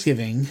after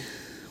Thanksgiving.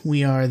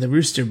 We are the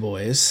Rooster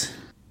Boys.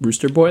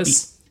 Rooster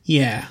Boys?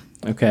 Yeah.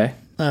 Okay.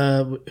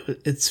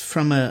 It's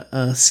from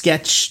a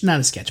sketch, not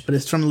a sketch, but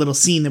it's from a little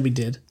scene that we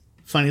did.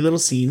 Funny little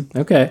scene.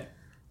 Okay.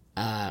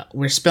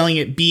 We're spelling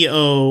it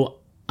Bois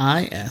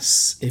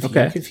if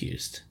Okay. you're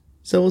confused.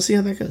 So we'll see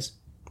how that goes.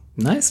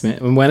 Nice, man.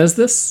 And when is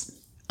this?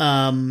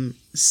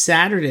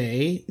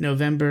 Saturday,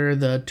 November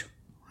the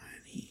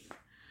 20.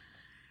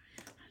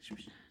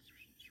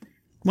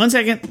 1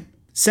 second.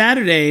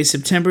 Saturday,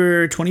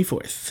 September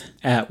 24th.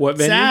 At what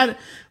venue?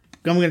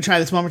 I'm going to try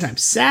this one more time.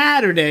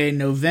 Saturday,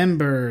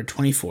 November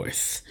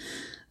 24th.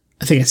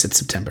 I think I said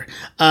September.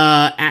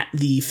 At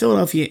the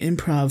Philadelphia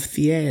Improv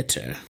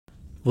Theater.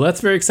 Well,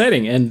 that's very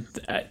exciting. And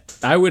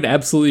I would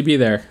absolutely be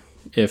there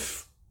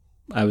if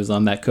I was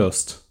on that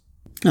coast.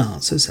 Oh,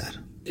 so sad.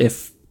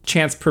 If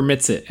chance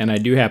permits it, and I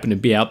do happen to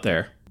be out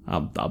there,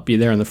 I'll be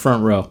there in the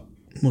front row,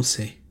 We'll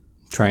see.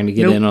 trying to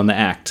get in on the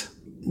act.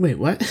 Wait,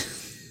 what?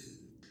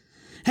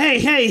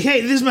 Hey,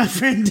 this is my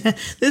friend.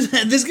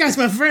 This guy's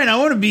my friend. I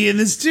want to be in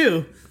this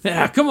too.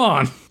 Yeah, come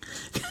on.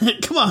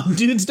 Come on,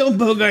 dudes, don't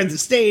bogart the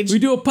stage. We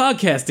do a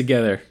podcast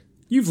together.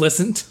 You've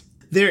listened.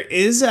 There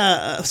is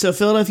so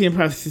Philadelphia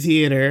Improv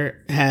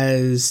Theater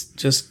has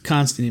just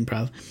constant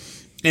improv.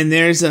 And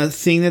there's a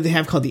thing that they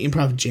have called the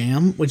Improv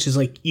Jam, which is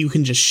like you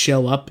can just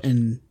show up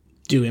and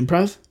do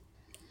improv.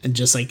 And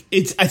just like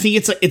I think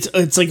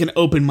it's like an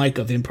open mic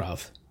of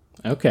improv.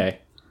 Okay.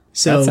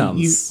 So That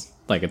sounds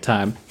like a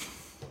time.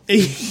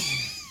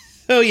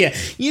 Oh yeah.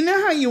 You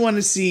know how you want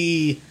to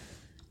see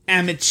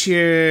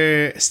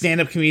amateur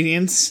stand-up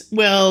comedians?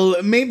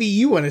 Well, maybe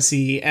you want to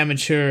see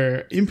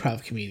amateur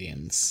improv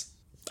comedians.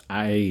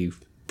 I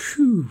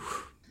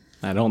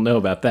don't know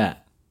about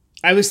that.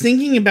 I was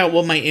thinking about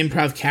what my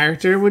improv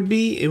character would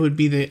be. It would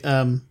be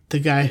the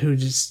guy who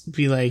just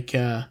be like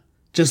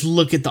just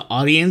look at the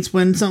audience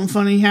when something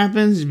funny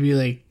happens and be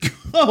like,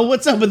 "Oh,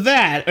 what's up with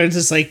that?" Or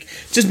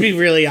just be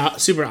really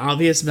super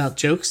obvious about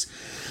jokes.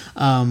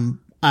 And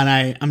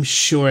I'm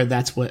sure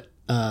that's what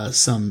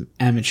some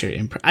amateur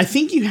improv. I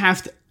think you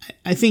have to.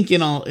 I think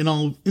in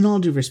all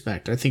due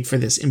respect, I think for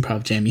this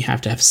improv jam you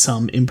have to have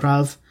some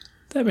improv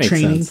That makes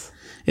training. sense.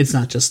 It's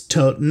not just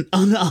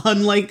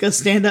unlike a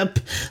stand-up,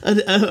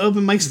 an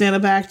open mic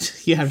stand-up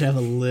act. You have to have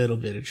a little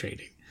bit of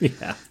training.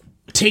 Yeah.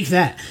 Take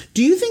that.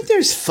 Do you think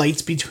there's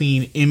fights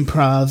between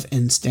improv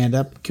and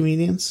stand-up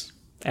comedians?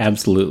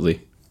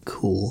 Absolutely.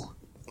 Cool.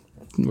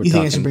 We're You think I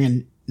talking- should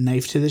bring a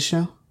knife to this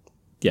show?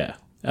 Yeah.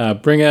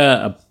 Bring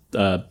a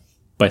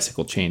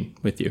bicycle chain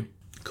with you.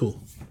 Cool.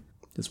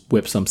 Just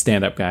whip some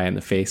stand-up guy in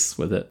the face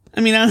with it.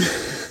 I mean, I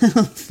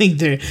don't think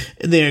they're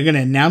going to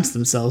announce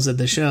themselves at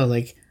the show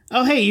like,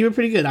 "Oh, hey, you were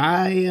pretty good.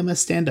 I am a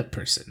stand-up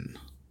person."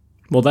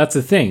 Well, that's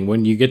the thing.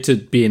 When you get to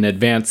be an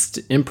advanced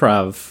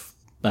improv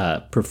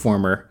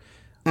performer,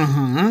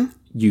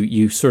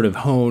 you sort of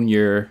hone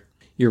your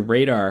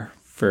radar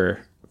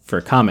for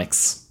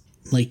comics.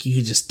 Like you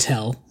could just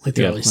tell. Like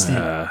they're always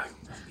standing.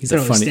 He's They're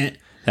a always funny.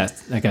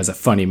 That guy's a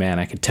funny man.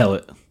 I could tell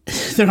it.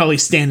 They're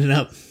always standing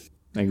up.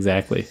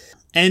 Exactly.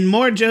 And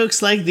more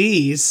jokes like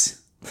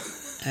these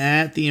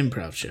at the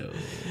improv show.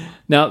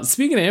 Now,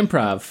 speaking of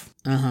improv,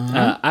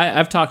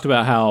 I've talked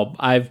about how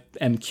I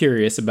am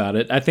curious about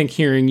it. I think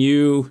hearing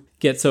you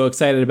get so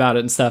excited about it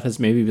and stuff has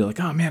made me be like,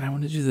 oh man, I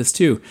want to do this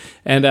too.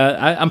 And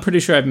I'm pretty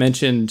sure I've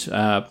mentioned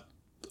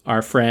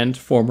our friend,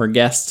 former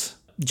guest,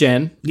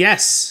 Jen.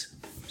 Yes.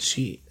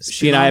 She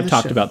and I have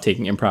talked about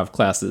taking improv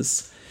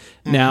classes.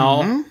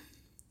 Now,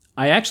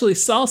 I actually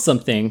saw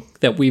something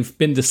that we've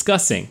been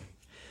discussing.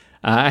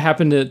 I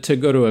happened to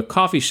go to a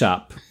coffee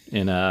shop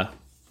in the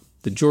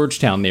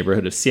Georgetown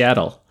neighborhood of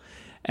Seattle,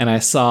 and I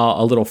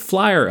saw a little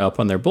flyer up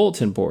on their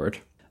bulletin board.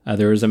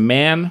 There was a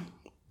man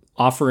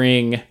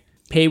offering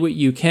pay what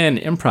you can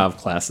improv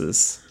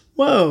classes.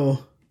 Whoa.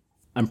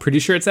 I'm pretty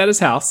sure it's at his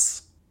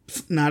house.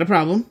 Not a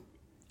problem.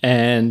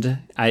 And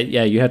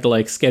you had to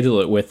like schedule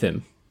it with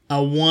him.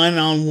 A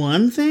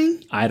one-on-one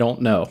thing? I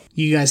don't know.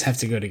 You guys have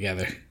to go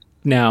together.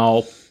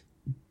 Now,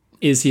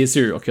 is he a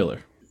serial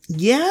killer?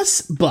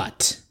 Yes,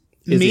 but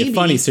Is maybe, he a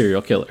funny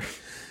serial killer?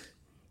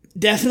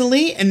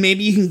 definitely, and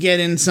maybe you can get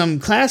in some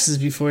classes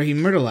before he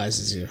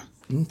murderizes you.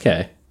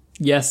 Okay.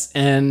 Yes,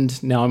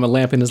 and now I'm a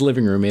lamp in his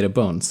living room made of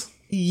bones.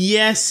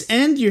 Yes,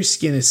 and your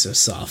skin is so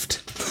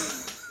soft.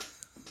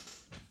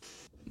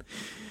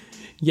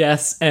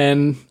 Yes,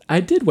 and I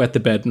did wet the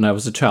bed when I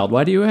was a child.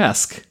 Why do you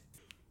ask?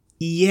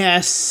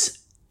 Yes,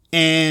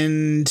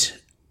 and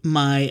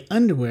my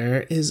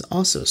underwear is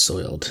also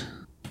soiled,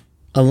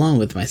 along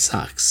with my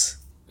socks.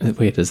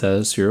 Wait, is that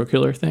a serial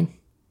killer thing?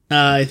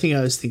 I think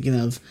I was thinking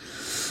of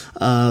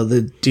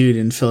the dude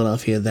in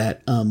Philadelphia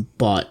that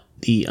bought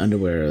the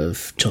underwear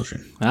of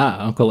children.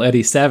 Ah, Uncle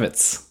Eddie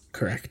Savitz.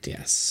 Correct,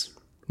 yes.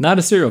 Not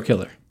a serial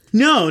killer.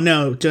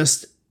 No,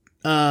 just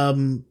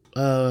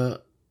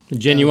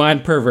Genuine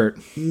pervert.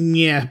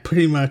 yeah,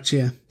 pretty much,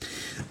 yeah.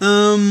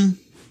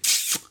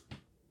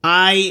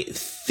 I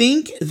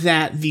think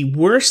that the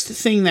worst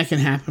thing that can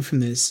happen from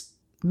this,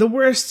 the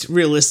worst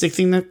realistic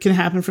thing that can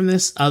happen from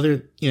this, I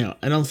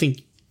don't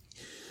think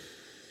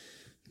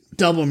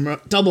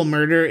double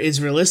murder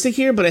is realistic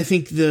here, but I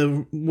think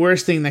the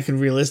worst thing that could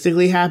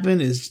realistically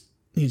happen is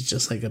he's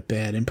just like a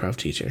bad improv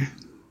teacher.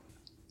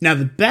 Now,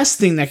 the best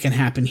thing that can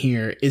happen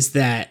here is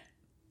that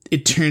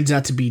it turns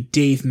out to be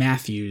Dave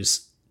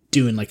Matthews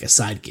doing like a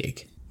side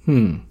gig.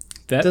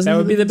 That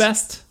would be the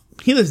best.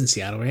 He lives in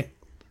Seattle, right?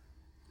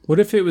 What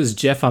if it was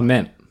Jeff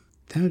Ament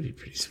That would be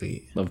pretty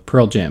sweet. of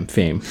Pearl Jam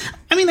fame?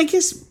 I mean, I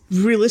guess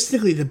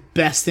realistically, the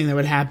best thing that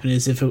would happen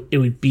is if it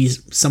would be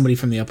somebody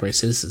from the Upright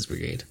Citizens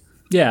Brigade.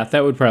 Yeah,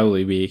 that would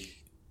probably be.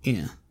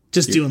 Yeah.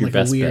 Just Your doing like a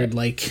best weird, bet.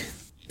 like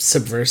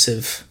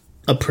subversive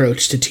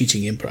approach to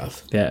teaching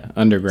improv. Yeah,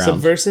 underground.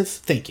 Subversive?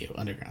 Thank you.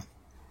 Underground.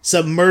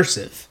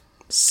 Submersive.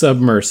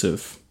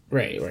 Submersive,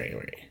 Right.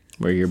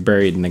 where you're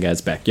buried in the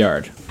guy's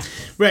backyard.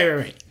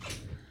 Right.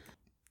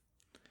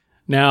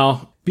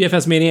 Now,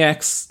 BFS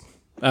Maniacs,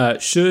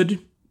 should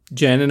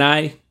Jen and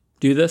I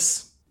do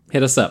this?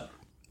 Hit us up.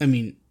 I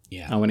mean,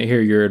 yeah. I want to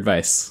hear your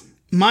advice.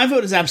 My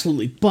vote is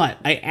absolutely, but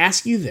I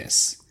ask you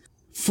this.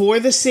 For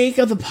the sake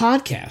of the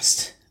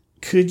podcast,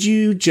 could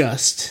you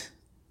just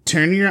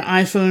turn your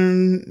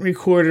iPhone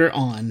recorder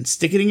on,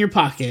 stick it in your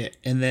pocket,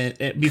 and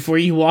then before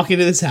you walk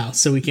into this house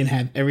so we can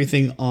have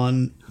everything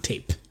on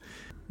tape?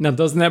 Now,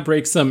 doesn't that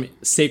break some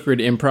sacred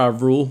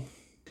improv rule?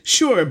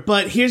 Sure,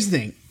 but here's the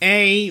thing.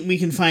 A, we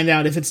can find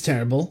out if it's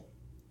terrible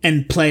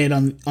and play it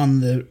on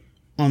the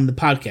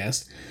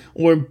podcast.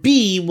 Or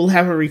B, we'll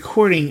have a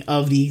recording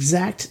of the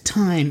exact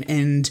time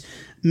and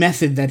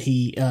method that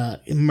he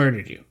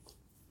murdered you.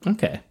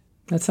 Okay,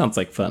 that sounds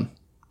like fun.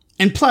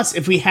 And plus,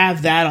 if we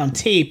have that on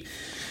tape,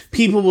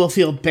 people will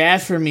feel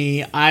bad for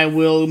me. I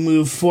will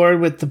move forward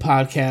with the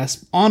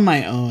podcast on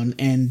my own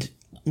and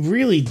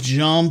really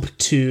jump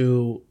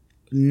to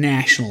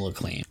national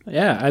acclaim.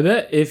 Yeah, I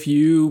bet if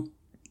you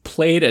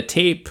played a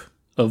tape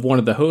of one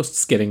of the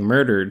hosts getting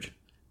murdered,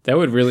 that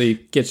would really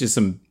get you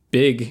some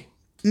big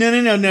No.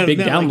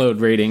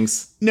 download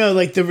ratings. No,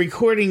 like the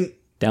recording.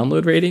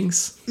 Download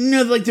ratings?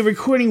 No, like the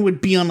recording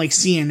would be on like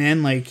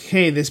CNN. Like,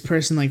 hey, this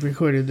person like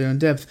recorded their own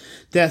death.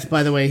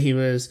 By the way, he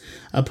was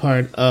a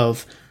part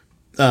of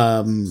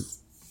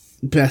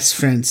Best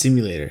Friend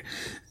Simulator.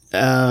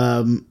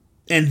 And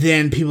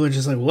then people are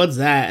just like, "What's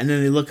that?" And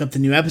then they look up the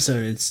new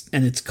episode.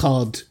 It's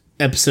called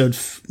episode.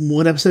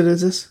 What episode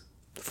is this?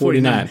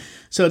 49.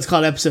 So it's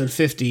called episode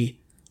 50.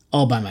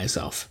 All by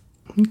myself.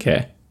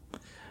 Okay.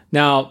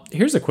 Now,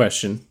 here's a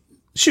question.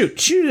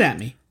 Shoot it at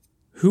me.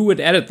 Who would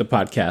edit the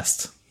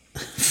podcast?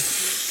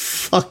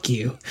 Fuck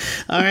you.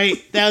 All right,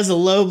 that was a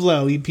low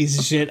blow, you piece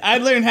of shit.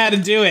 I'd learn how to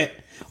do it,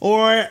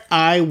 or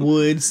I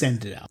would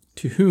send it out.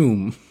 To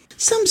whom?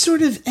 Some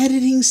sort of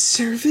editing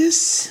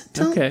service.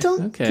 Don't get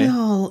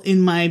all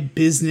in my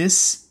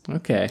business.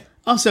 Okay.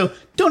 Also,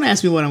 don't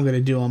ask me what I'm going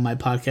to do on my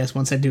podcast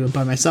once I do it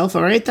by myself.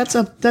 All right, that's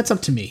up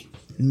to me,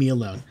 me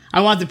alone.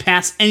 I want to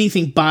pass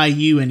anything by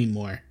you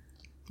anymore.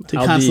 To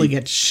constantly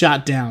get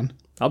shot down.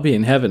 I'll be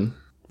in heaven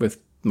with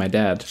my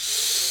dad.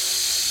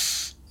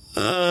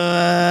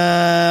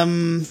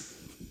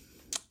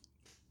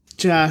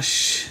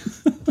 Josh,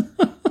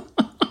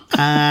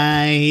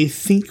 I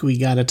think we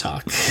gotta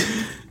talk.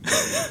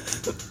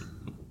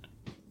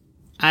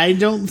 I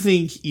don't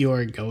think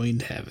you're going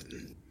to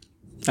heaven.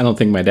 I don't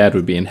think my dad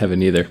would be in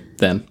heaven either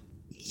then.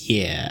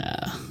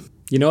 Yeah.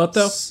 You know what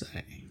though?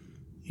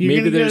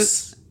 Maybe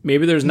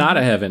there's not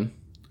a heaven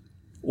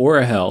or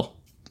a hell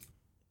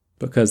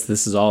because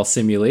this is all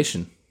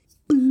simulation.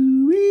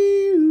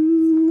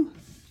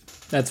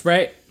 That's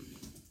right.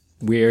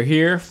 We're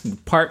here for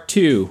part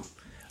 2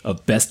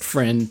 of Best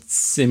Friend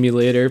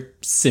Simulator.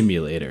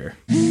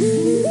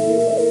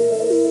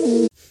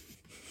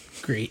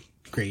 Great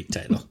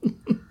title.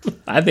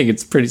 I think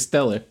it's pretty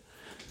stellar.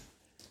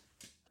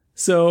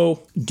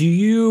 So, do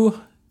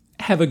you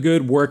have a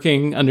good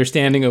working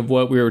understanding of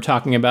what we were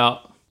talking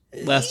about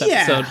last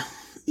episode?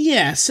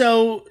 Yeah.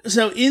 So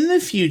in the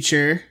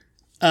future,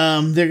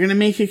 they're going to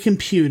make a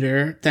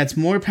computer that's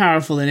more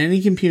powerful than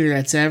any computer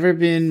that's ever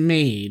been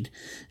made.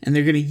 And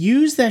they're going to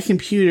use that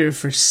computer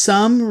for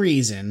some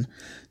reason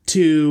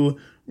to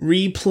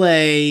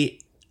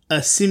replay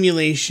a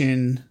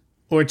simulation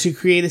or to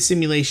create a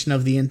simulation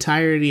of the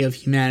entirety of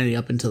humanity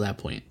up until that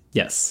point.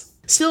 Yes.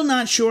 Still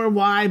not sure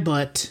why,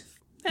 but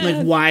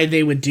like why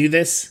they would do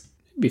this.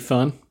 It'd be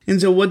fun. And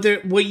so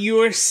what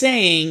you're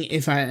saying,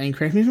 and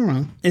correct me if I'm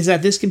wrong, is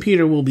that this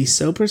computer will be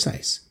so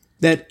precise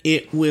that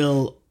it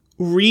will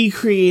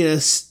recreate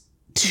us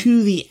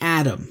to the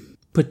atom.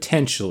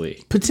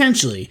 Potentially.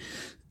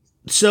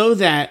 So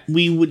that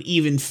we would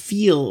even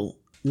feel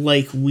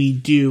like we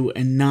do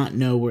and not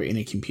know we're in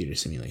a computer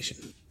simulation.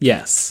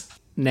 Yes.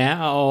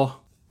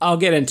 Now, I'll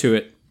get into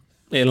it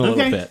in a little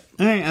bit.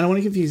 All right, I don't want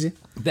to confuse you.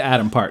 The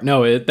atom part.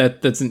 No,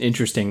 that's an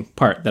interesting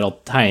part that'll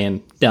tie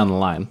in down the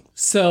line.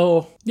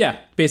 So, yeah,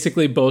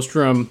 basically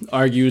Bostrom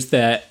argues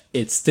that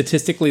it's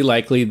statistically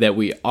likely that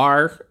we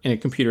are in a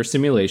computer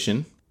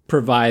simulation,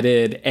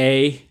 provided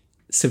A,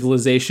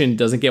 civilization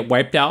doesn't get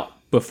wiped out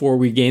before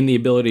we gain the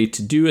ability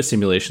to do a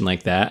simulation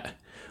like that,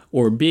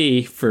 or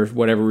B, for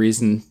whatever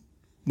reason,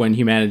 when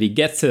humanity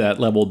gets to that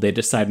level, they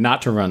decide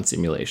not to run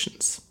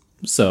simulations.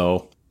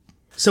 So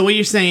what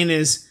you're saying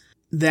is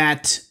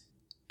that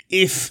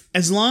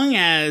as long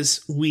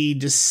as we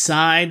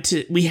decide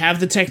we have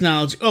the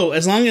technology,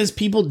 as long as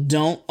people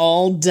don't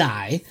all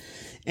die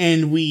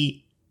and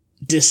we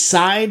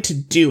decide to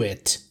do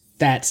it,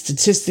 that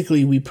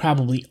statistically we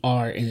probably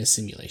are in a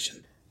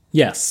simulation.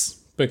 Yes,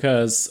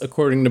 because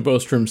according to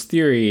Bostrom's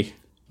theory,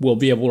 we'll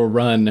be able to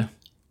run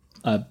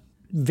a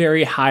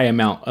very high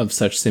amount of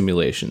such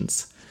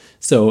simulations.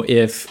 So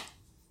if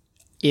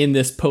in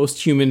this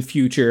post-human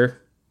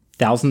future,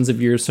 thousands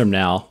of years from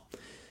now,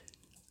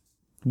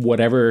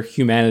 whatever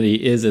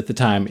humanity is at the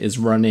time is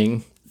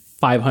running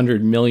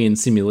 500 million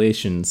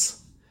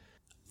simulations,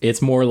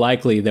 it's more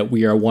likely that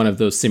we are one of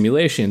those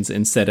simulations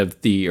instead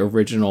of the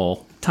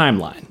original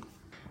timeline.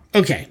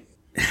 Okay.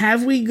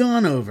 Have we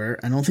gone over,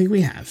 I don't think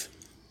we have,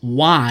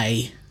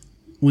 why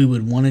we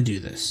would want to do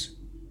this?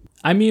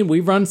 I mean, we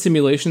run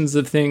simulations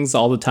of things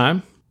all the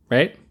time,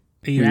 right?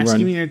 Are you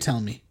asking me or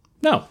telling me?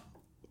 No.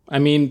 I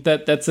mean,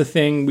 that's a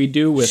thing we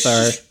do with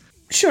our...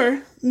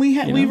 Sure.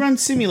 We run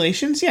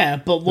simulations, yeah,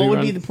 but what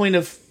would be the point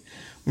of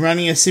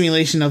running a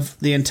simulation of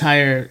the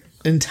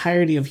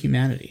entirety of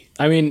humanity?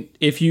 I mean,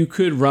 if you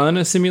could run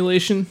a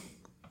simulation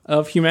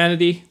of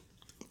humanity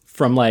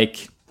from,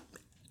 like,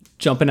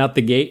 jumping out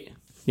the gate,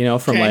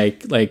 from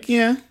like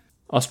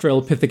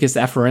Australopithecus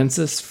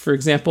afarensis, for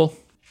example.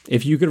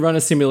 If you could run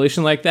a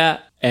simulation like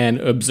that and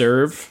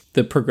observe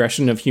the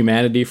progression of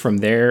humanity from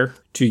there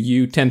to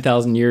you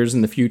 10,000 years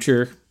in the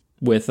future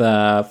with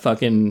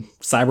fucking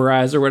cyber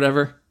eyes or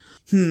whatever.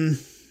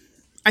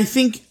 I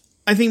think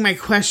my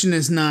question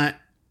is not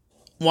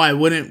why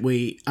wouldn't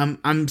we?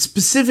 I'm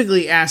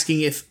specifically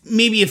asking if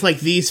like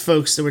these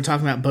folks that we're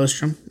talking about,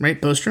 Bostrom, right?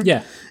 Bostrom?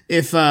 Yeah.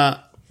 If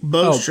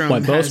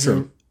Bostrom has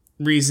a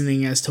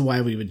reasoning as to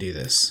why we would do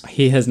this.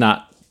 He has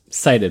not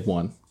cited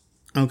one.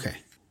 Okay.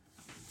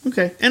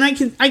 And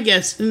I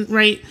guess,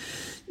 right,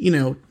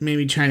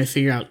 maybe trying to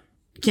figure out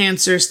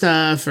cancer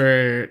stuff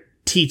or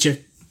teach a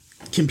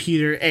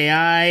computer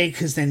AI,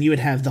 because then you would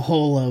have the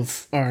whole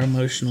of our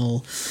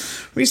emotional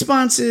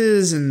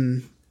responses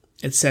and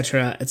et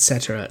cetera, et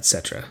cetera, et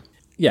cetera.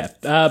 Yeah.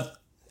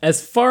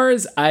 As far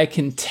as I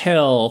can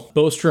tell,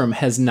 Bostrom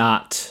has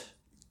not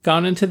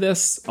gone into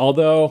this,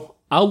 although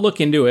I'll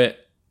look into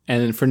it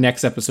and then for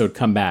next episode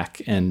come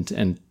back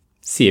and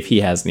see if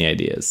he has any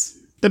ideas.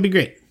 That'd be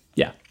great.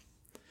 Yeah.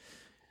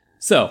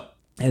 So,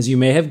 as you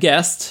may have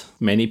guessed,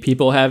 many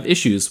people have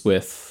issues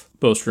with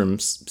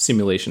Bostrom's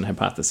simulation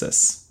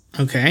hypothesis.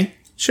 Okay,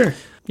 sure.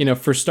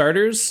 For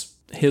starters,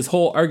 his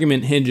whole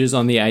argument hinges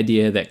on the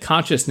idea that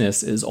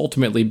consciousness is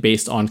ultimately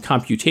based on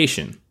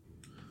computation.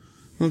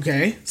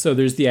 Okay. So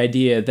there's the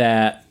idea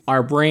that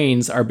our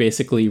brains are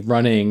basically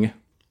running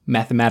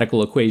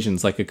mathematical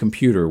equations like a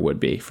computer would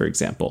be, for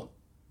example.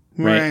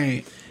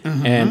 Right.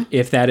 Uh-huh. And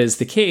if that is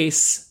the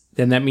case,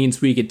 then that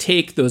means we could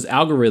take those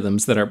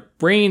algorithms that our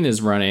brain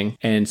is running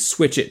and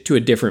switch it to a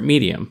different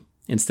medium.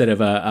 Instead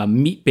of a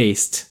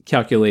meat-based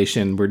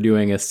calculation, we're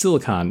doing a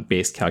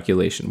silicon-based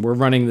calculation. We're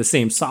running the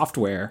same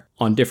software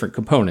on different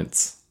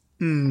components.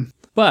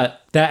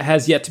 But that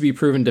has yet to be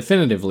proven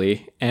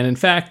definitively. And in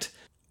fact,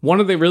 one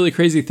of the really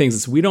crazy things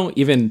is we don't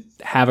even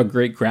have a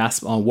great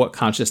grasp on what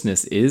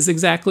consciousness is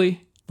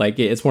exactly. Like,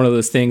 it's one of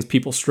those things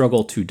people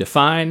struggle to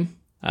define.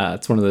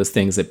 It's one of those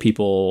things that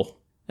people...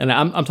 And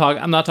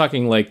I'm not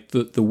talking like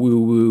the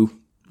woo-woo,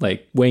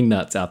 like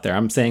wingnuts out there.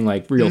 I'm saying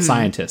like real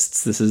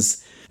scientists. This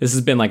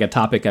has been like a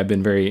topic I've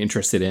been very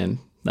interested in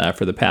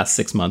for the past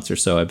 6 months or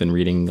so. I've been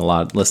reading a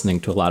lot, listening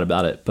to a lot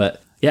about it.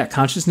 But yeah,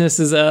 consciousness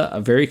is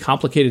a very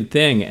complicated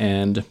thing,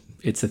 and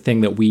it's a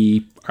thing that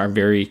we are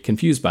very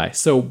confused by.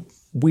 So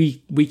we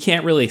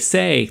can't really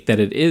say that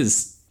it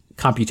is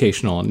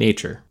computational in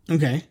nature.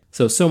 Okay.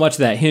 So much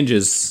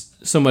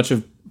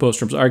of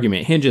Bostrom's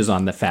argument hinges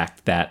on the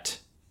fact that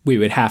we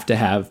would have to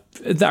have...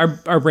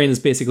 Our brain is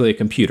basically a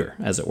computer,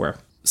 as it were.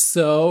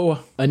 So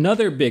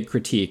another big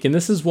critique, and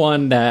this is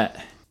one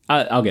that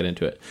I'll get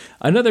into it.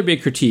 Another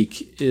big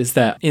critique is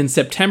that in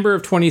September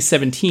of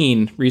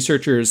 2017,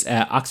 researchers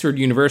at Oxford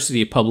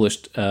University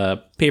published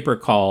a paper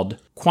called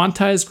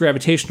Quantized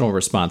Gravitational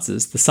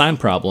Responses, the Sign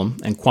Problem,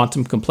 and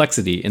Quantum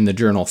Complexity in the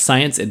journal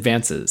Science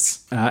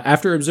Advances.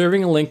 After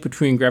observing a link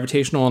between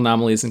gravitational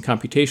anomalies and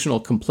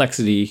computational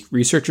complexity,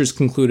 researchers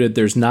concluded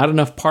there's not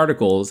enough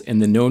particles in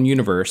the known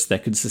universe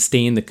that could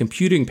sustain the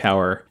computing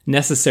power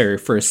necessary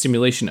for a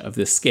simulation of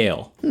this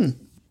scale.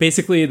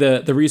 Basically,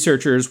 the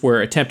researchers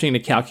were attempting to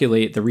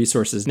calculate the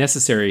resources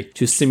necessary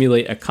to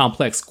simulate a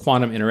complex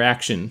quantum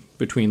interaction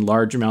between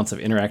large amounts of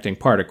interacting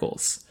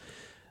particles.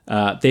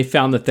 They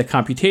found that the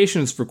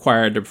computations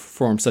required to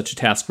perform such a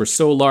task were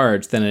so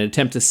large that an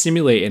attempt to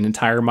simulate an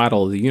entire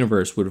model of the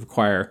universe would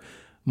require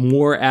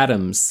more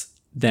atoms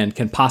than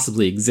can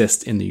possibly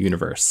exist in the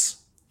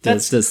universe.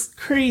 That's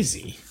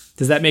crazy.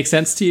 Does that make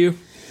sense to you?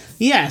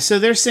 Yeah, so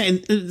they're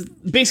saying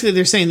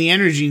the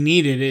energy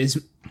needed is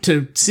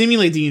to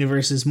simulate the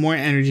universe is more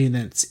energy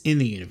than it's in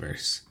the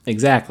universe.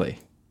 Exactly.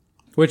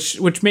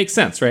 Which makes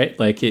sense, right?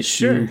 Like it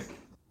Sure.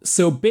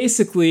 So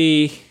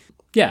basically,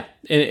 yeah,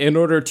 in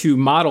order to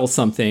model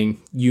something,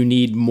 you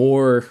need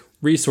more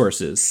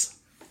resources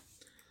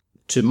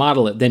to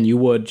model it than you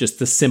would just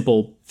the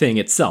simple thing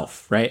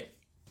itself, right?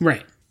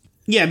 Right.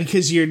 Yeah,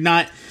 because you're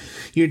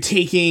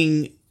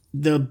taking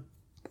the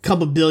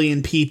couple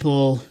billion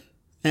people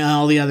and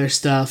all the other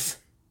stuff,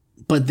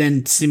 but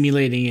then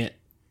simulating it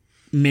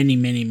many,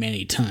 many,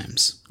 many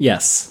times.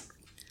 Yes.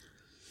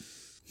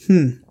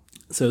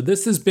 So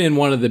this has been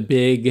one of the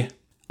big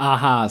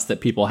ahas that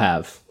people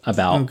have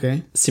about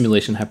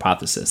simulation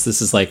hypothesis.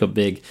 This is like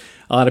a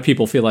lot of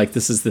people feel like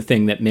this is the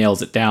thing that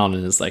nails it down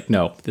and is like,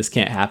 no, this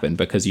can't happen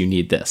because you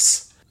need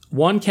this.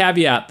 One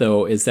caveat,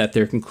 though, is that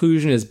their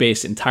conclusion is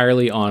based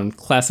entirely on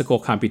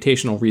classical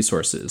computational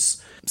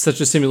resources. Such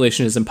a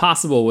simulation is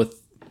impossible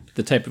with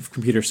the type of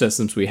computer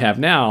systems we have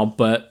now,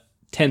 but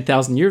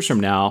 10,000 years from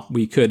now,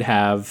 we could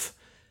have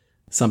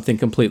something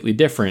completely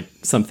different,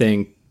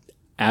 something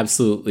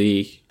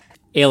absolutely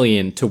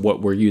alien to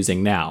what we're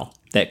using now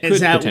that could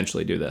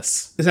potentially do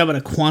this. Is that what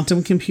a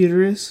quantum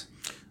computer is?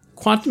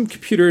 Quantum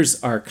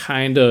computers are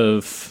kind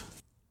of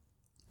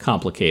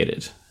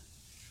complicated.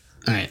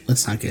 All right,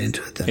 let's not get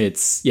into it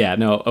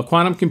then. A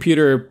quantum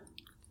computer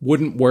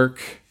wouldn't work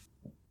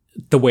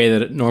the way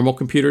that normal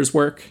computers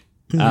work.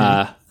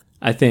 Mm-hmm.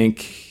 I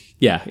think,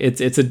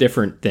 it's a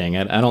different thing.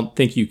 I don't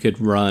think you could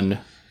run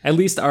at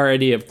least our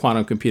idea of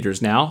quantum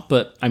computers now,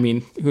 but I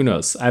mean, who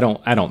knows? I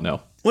don't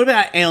know. What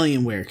about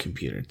Alienware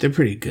computer? They're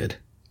pretty good.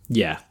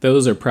 Yeah,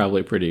 those are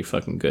probably pretty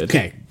fucking good.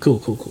 Okay,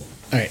 cool. All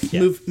right,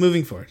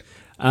 moving forward.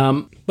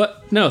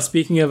 But no,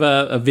 speaking of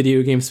a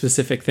video game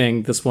specific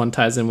thing, this one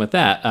ties in with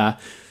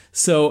that.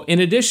 So in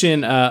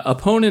addition,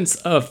 opponents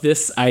of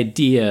this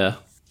idea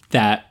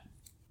that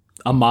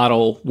a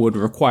model would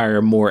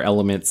require more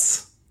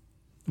atoms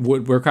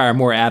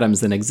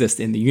than exist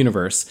in the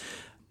universe,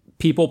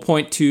 people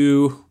point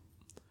to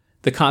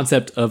the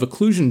concept of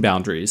occlusion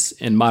boundaries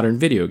in modern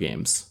video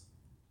games,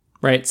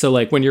 right? So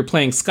like when you're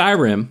playing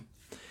Skyrim,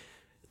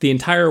 the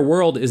entire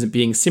world isn't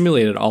being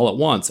simulated all at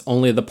once,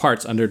 only the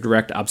parts under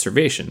direct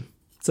observation.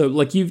 So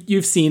like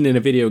you've seen in a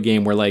video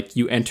game where like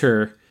you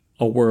enter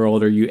a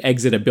world or you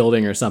exit a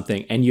building or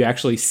something and you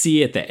actually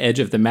see at the edge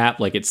of the map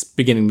like it's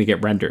beginning to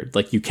get rendered,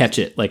 like you catch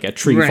it like a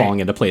tree falling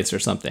into place or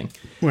something.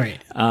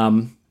 Right.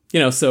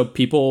 So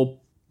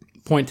people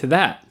point to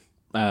that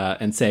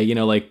and say,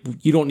 like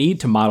you don't need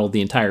to model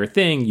the entire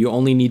thing, you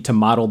only need to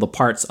model the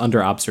parts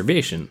under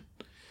observation.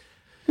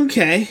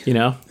 Okay.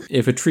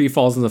 If a tree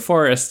falls in the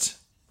forest,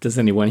 does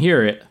anyone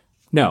hear it?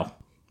 No,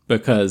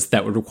 because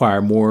that would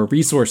require more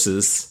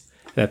resources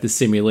that the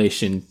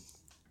simulation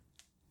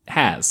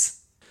has.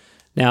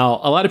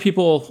 Now, a lot of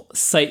people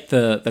cite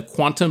the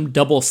quantum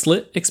double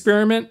slit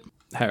experiment.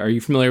 Are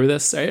you familiar with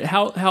this?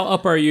 How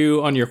up are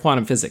you on your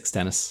quantum physics,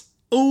 Dennis?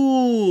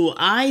 Oh,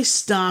 I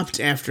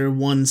stopped after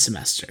one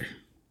semester.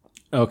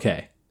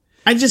 Okay.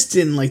 I just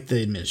didn't like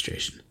the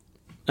administration.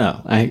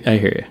 Oh, I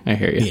hear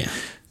you. Yeah.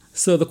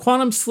 So the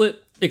quantum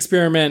slit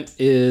experiment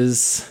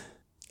is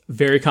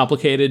very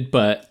complicated,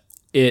 but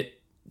it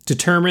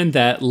determined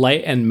that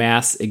light and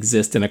mass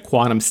exist in a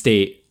quantum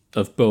state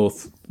of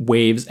both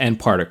waves and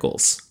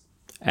particles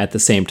at the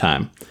same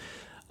time.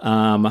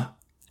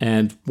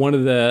 And one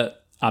of the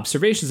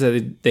observations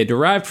that they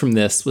derived from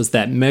this was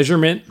that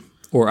measurement,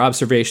 or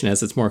observation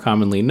as it's more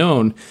commonly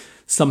known,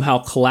 somehow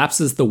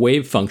collapses the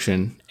wave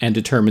function and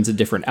determines a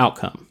different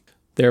outcome.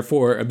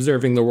 Therefore,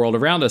 observing the world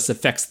around us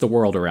affects the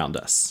world around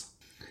us.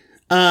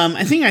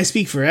 I think I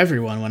speak for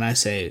everyone when I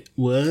say,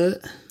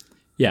 what?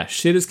 Yeah,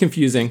 shit is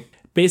confusing.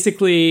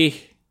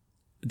 Basically,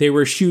 they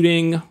were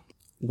shooting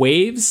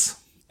waves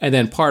and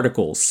then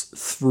particles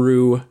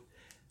through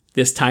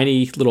this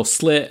tiny little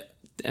slit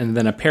and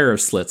then a pair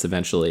of slits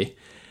eventually.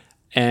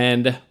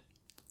 And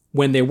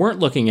when they weren't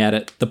looking at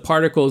it, the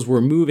particles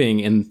were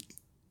moving in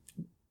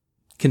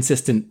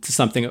consistent to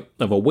something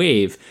of a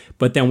wave.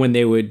 But then when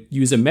they would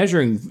use a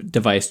measuring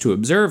device to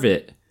observe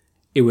it,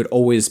 it would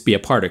always be a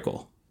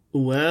particle.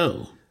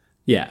 Whoa.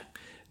 Yeah.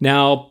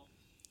 Now,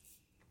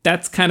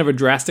 that's kind of a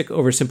drastic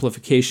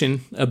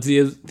oversimplification of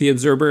the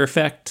observer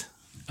effect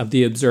of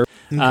the observer.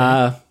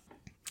 Okay.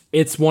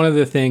 It's one of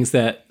the things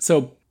that,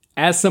 so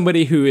as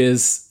somebody who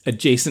is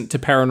adjacent to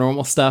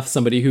paranormal stuff,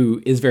 somebody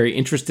who is very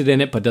interested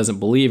in it but doesn't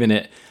believe in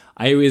it,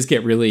 I always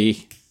get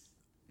really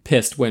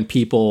pissed when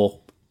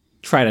people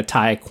try to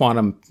tie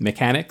quantum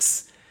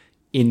mechanics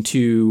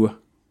into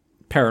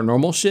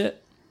paranormal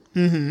shit.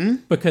 Mm-hmm.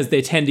 Because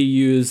they tend to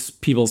use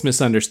people's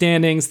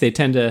misunderstandings. They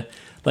tend to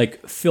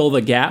like fill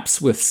the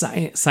gaps with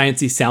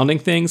sciencey sounding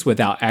things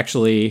without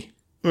actually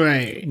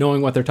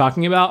knowing what they're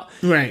talking about.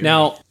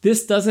 Now,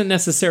 this doesn't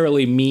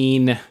necessarily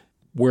mean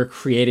we're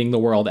creating the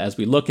world as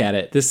we look at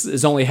it. This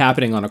is only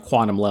happening on a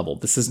quantum level.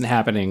 This isn't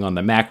happening on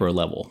the macro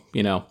level,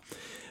 you know.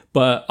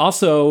 But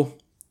also,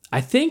 I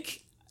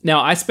think,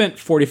 now I spent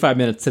 45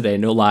 minutes today,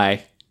 no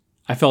lie.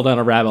 I fell down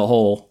a rabbit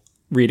hole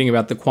reading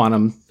about the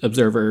quantum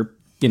observer,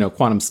 you know,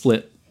 quantum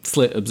slit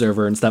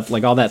observer and stuff,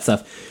 like all that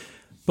stuff.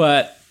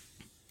 But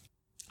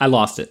I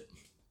lost it.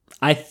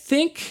 I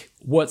think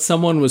what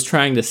someone was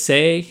trying to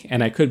say,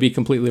 and I could be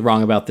completely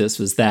wrong about this,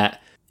 was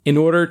that in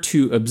order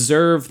to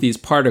observe these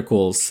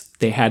particles,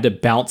 they had to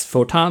bounce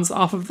photons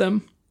off of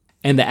them.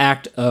 And the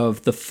act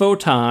of the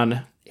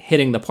photon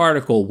hitting the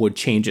particle would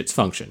change its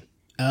function.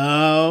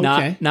 Oh,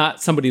 okay.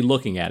 Not somebody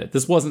looking at it.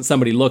 This wasn't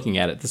somebody looking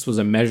at it. This was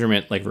a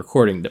measurement, like,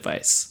 recording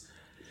device.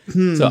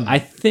 So I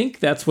think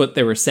that's what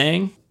they were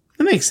saying.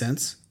 That makes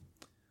sense.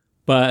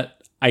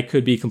 But I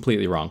could be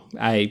completely wrong.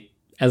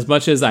 As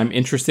much as I'm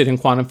interested in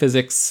quantum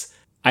physics,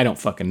 I don't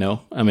fucking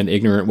know. I'm an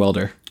ignorant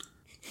welder.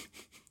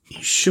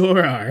 You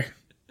sure are.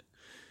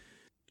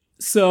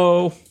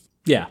 So,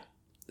 yeah.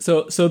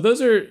 So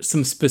those are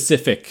some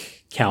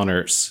specific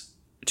counters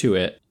to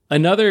it.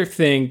 Another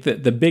thing,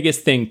 that the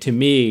biggest thing to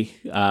me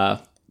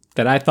that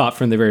I thought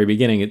from the very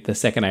beginning, the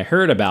second I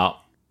heard about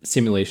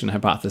simulation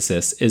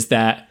hypothesis, is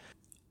that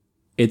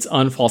it's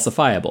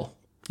unfalsifiable,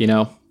 you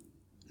know?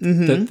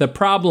 Mm-hmm. The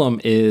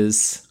problem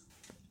is,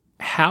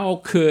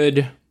 how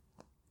could,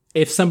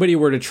 if somebody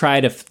were to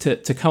try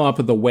to come up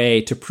with a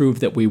way to prove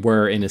that we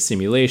were in a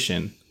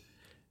simulation,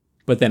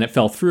 but then it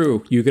fell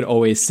through, you could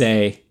always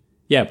say,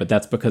 yeah, but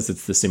that's because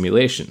it's the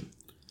simulation,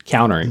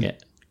 countering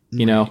it,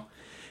 you know?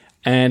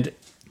 And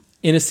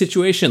in a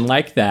situation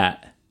like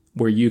that,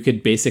 where you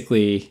could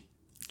basically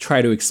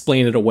try to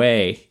explain it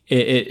away,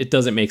 it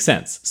doesn't make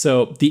sense.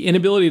 So the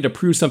inability to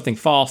prove something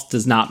false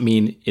does not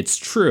mean it's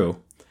true.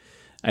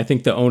 I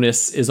think the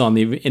onus is on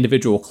the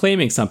individual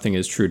claiming something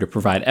is true to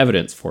provide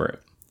evidence for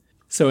it.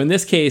 So in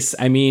this case,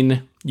 I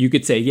mean, you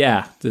could say,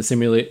 yeah,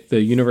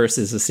 the universe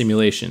is a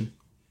simulation.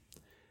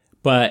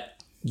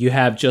 But you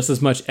have just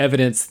as much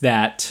evidence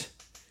that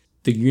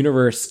the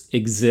universe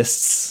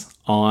exists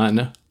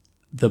on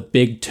the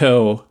big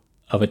toe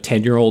of a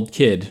 10-year-old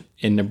kid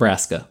in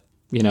Nebraska,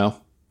 you know?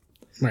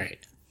 Right.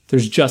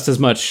 There's just as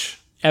much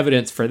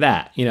evidence for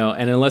that, you know?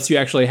 And unless you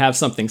actually have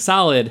something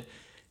solid,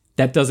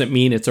 that doesn't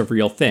mean it's a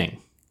real thing.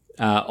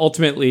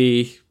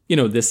 Ultimately, you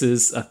know, this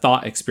is a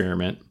thought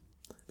experiment.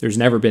 There's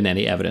never been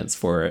any evidence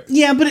for it.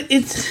 Yeah, but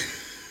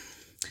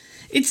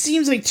it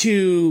seems like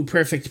too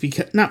perfect,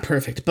 because not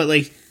perfect, but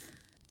like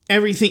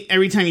every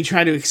time you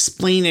try to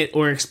explain it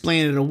or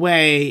explain it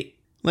away,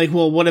 like,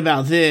 well, what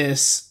about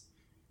this?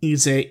 You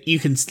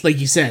can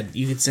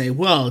say,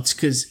 well, it's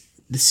because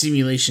the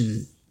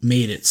simulation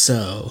made it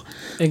so.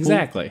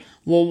 Exactly.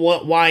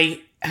 Well, why?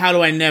 How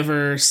do I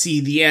never see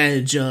the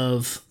edge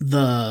of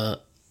the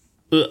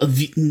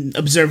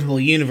observable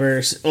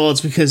universe? Well,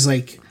 it's because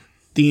like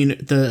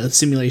the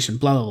simulation,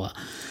 blah blah blah.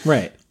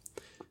 Right.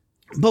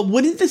 But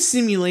wouldn't the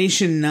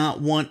simulation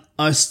not want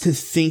us to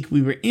think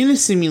we were in a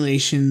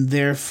simulation,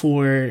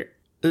 therefore,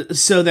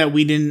 so that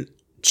we didn't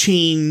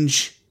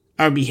change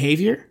our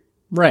behavior?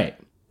 Right.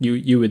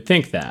 You would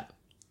think that.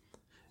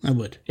 I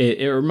would.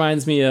 It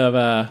reminds me of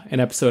an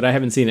episode. I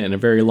haven't seen it in a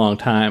very long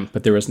time,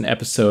 but there was an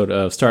episode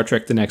of Star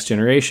Trek: The Next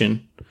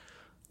Generation.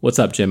 What's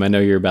up, Jim? I know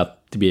you're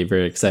about to be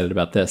very excited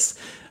about this.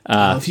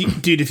 If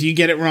you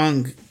get it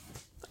wrong,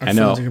 I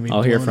know.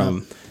 I'll hear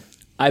from.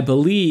 I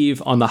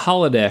believe on the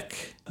holodeck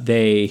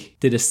they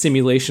did a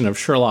simulation of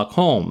Sherlock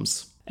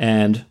Holmes,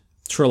 and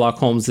Sherlock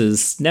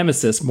Holmes's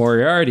nemesis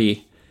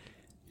Moriarty.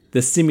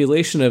 The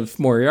simulation of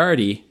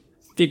Moriarty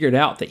figured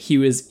out that he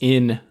was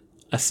in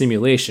a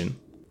simulation,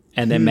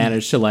 and then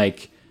managed to,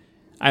 like,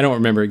 I don't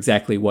remember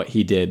exactly what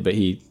he did, but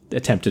he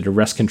attempted to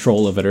wrest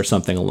control of it or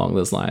something along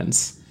those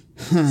lines.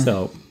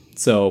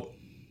 So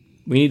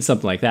we need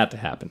something like that to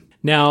happen.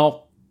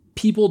 Now,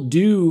 people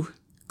do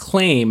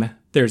claim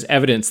there's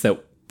evidence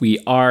that we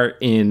are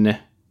in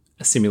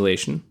a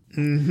simulation,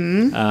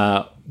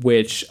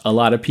 which a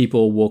lot of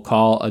people will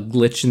call a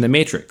glitch in the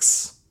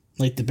Matrix.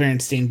 Like the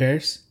Berenstain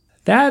Bears?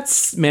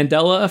 That's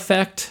Mandela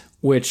effect,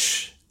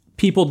 which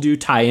people do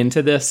tie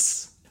into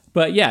this.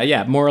 But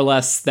yeah, more or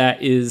less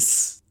that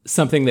is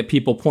something that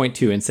people point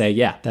to and say,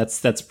 yeah,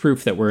 that's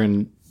proof that we're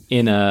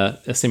in a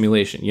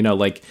simulation. You know,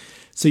 like,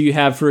 so you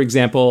have, for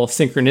example,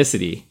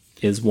 synchronicity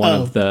is one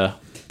of the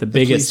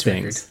biggest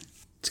things. Record.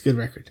 It's a good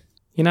record.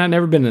 You know, I've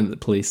never been in the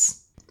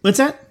police. What's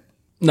that?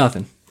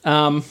 Nothing.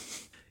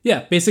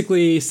 Yeah,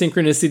 basically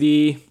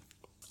synchronicity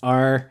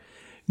are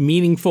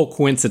meaningful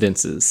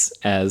coincidences,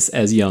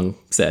 as Jung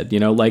said.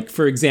 Like,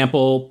 for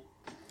example,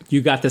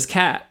 you got this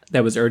cat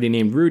that was already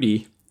named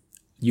Rudy.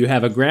 You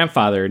have a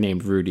grandfather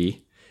named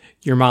Rudy.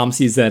 Your mom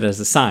sees that as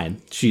a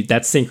sign.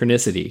 That's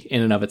synchronicity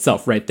in and of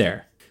itself right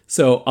there.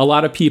 So a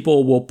lot of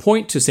people will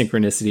point to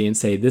synchronicity and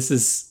say, this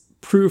is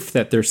proof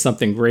that there's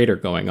something greater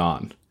going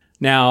on.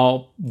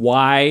 Now,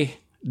 why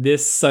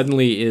this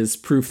suddenly is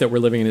proof that we're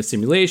living in a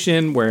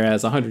simulation,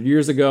 whereas 100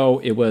 years ago,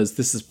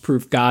 this is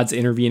proof God's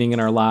intervening in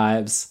our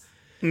lives.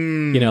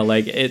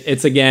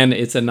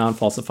 It's a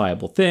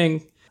non-falsifiable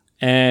thing.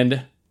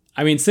 And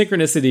I mean,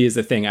 synchronicity is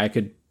a thing I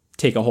could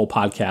take a whole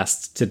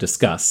podcast to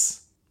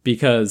discuss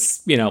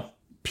because,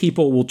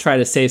 people will try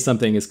to say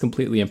something is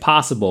completely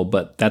impossible,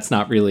 but that's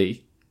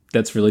really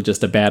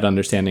just a bad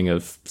understanding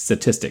of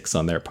statistics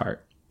on their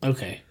part.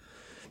 Okay.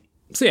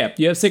 So yeah,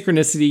 you have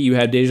synchronicity, you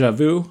have deja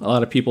vu. A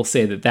lot of people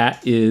say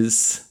that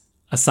is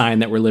a sign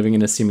that we're living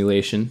in a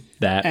simulation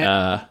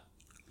that...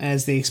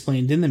 as they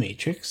explained in The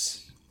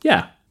Matrix.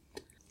 Yeah.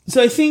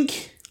 So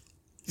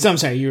I'm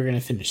sorry, you were going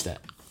to finish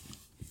that.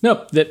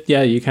 Nope.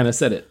 You kind of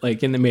said it.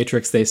 Like in The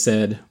Matrix, they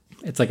said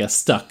it's like a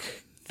stuck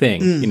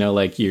thing,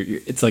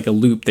 it's like a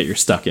loop that you're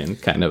stuck in,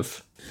 kind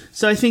of.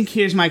 So I think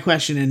here's my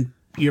question, and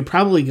you're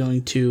probably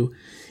going to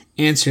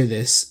answer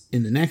this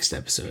in the next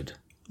episode.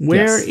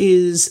 Where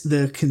is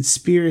the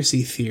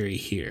conspiracy theory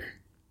here?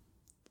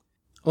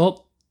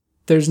 Well,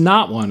 there's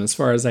not one as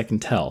far as I can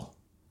tell.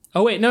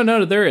 Oh, wait,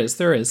 no, there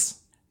is.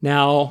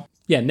 Now,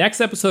 next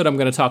episode, I'm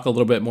going to talk a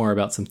little bit more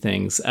about some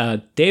things.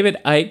 David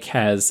Icke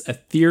has a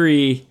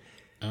theory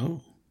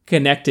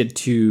connected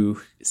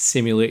to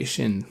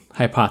simulation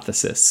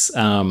hypothesis.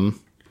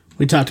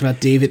 We talked about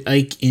David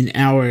Icke in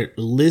our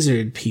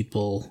Lizard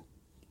People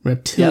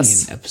Reptilian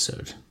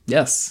episode.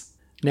 Yes.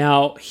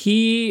 Now,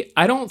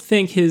 I don't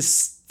think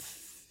his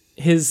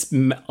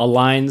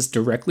aligns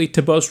directly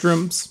to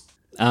Bostrom's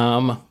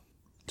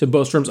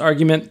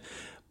argument,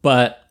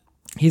 but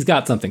he's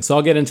got something. So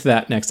I'll get into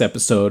that next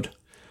episode.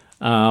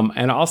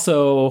 And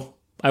also,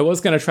 I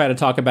was going to try to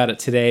talk about it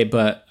today,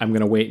 but I'm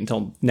going to wait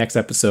until next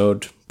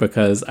episode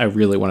because I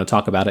really want to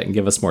talk about it and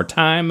give us more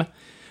time.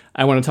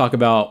 I want to talk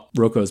about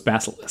Roko's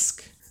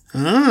Basilisk,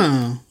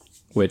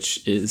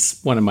 which is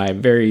one of my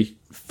very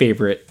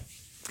favorite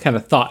kind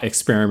of thought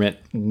experiment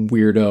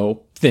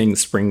weirdo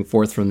things spring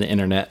forth from the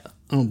internet.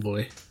 Oh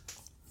boy.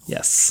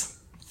 Yes.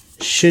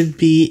 Should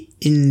be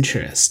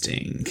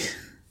interesting.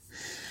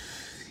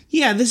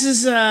 Yeah, this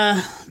is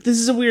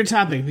a weird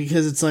topic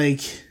because it's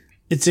like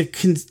it's a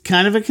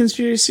kind of a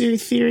conspiracy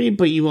theory,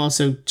 but you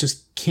also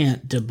just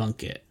can't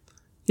debunk it.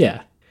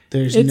 Yeah.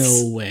 There's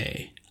no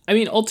way. I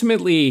mean,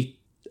 ultimately,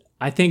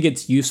 I think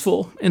it's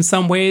useful in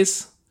some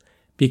ways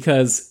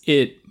because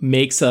it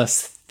makes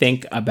us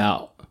think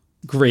about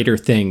greater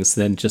things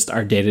than just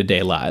our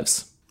day-to-day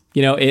lives.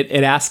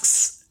 It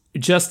asks,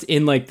 just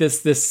in like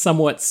this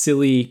somewhat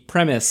silly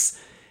premise,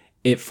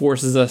 it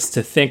forces us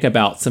to think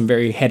about some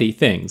very heady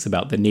things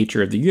about the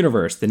nature of the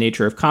universe, the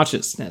nature of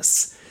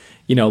consciousness,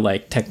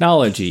 like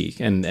technology.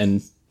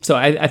 And so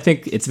I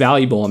think it's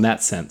valuable in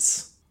that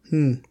sense.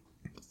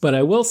 But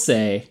I will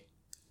say,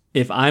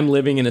 if I'm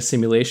living in a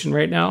simulation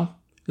right now,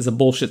 it's a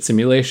bullshit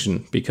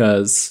simulation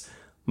because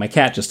my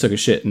cat just took a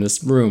shit in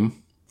this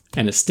room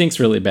and it stinks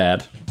really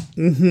bad.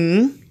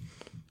 Mm-hmm.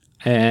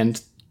 And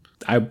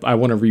I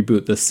want to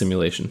reboot this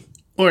simulation.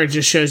 Or it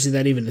just shows you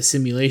that even a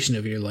simulation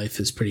of your life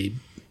is pretty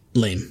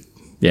lame.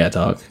 Yeah,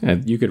 dog.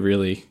 And you could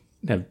really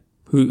have...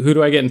 Who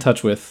do I get in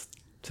touch with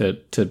to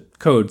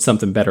code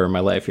something better in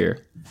my life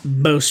here?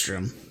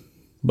 Bostrom.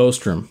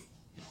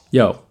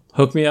 Yo,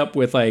 hook me up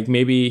with like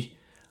maybe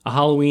a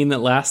Halloween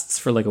that lasts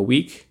for like a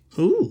week.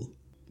 Ooh.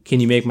 Can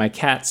you make my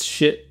cat's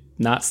shit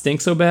not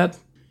stink so bad?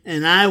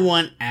 And I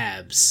want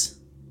abs.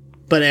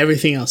 But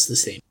everything else the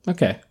same.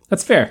 Okay,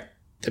 that's fair.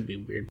 That'd be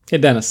weird. Hey,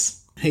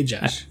 Dennis. Hey,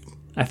 Josh.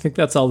 I think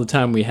that's all the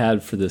time we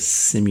had for this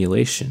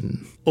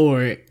simulation.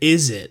 Or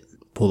is it?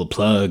 Pull the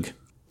plug.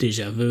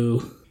 Deja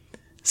vu.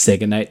 Say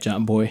goodnight,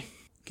 John Boy.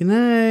 Good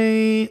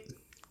night.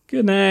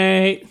 Good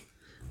night.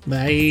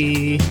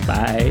 Bye.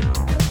 Bye.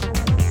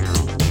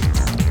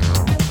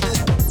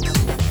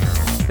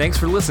 Thanks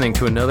for listening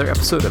to another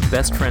episode of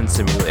Best Friend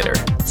Simulator.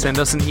 Send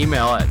us an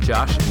email at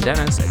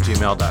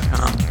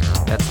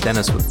joshanddennis@gmail.com. That's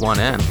Dennis with one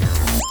N.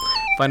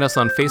 Find us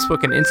on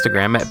Facebook and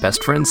Instagram at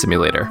Best Friend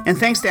Simulator. And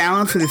thanks to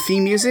Alan for the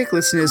theme music.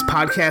 Listen to his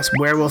podcast,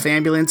 Werewolf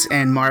Ambulance,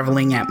 and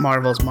Marveling at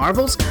Marvel's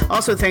Marvels.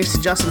 Also, thanks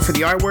to Justin for the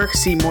artwork.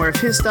 See more of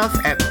his stuff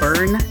at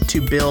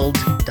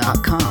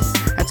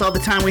burntobuild.com. That's all the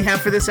time we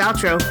have for this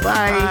outro.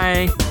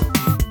 Bye. Bye.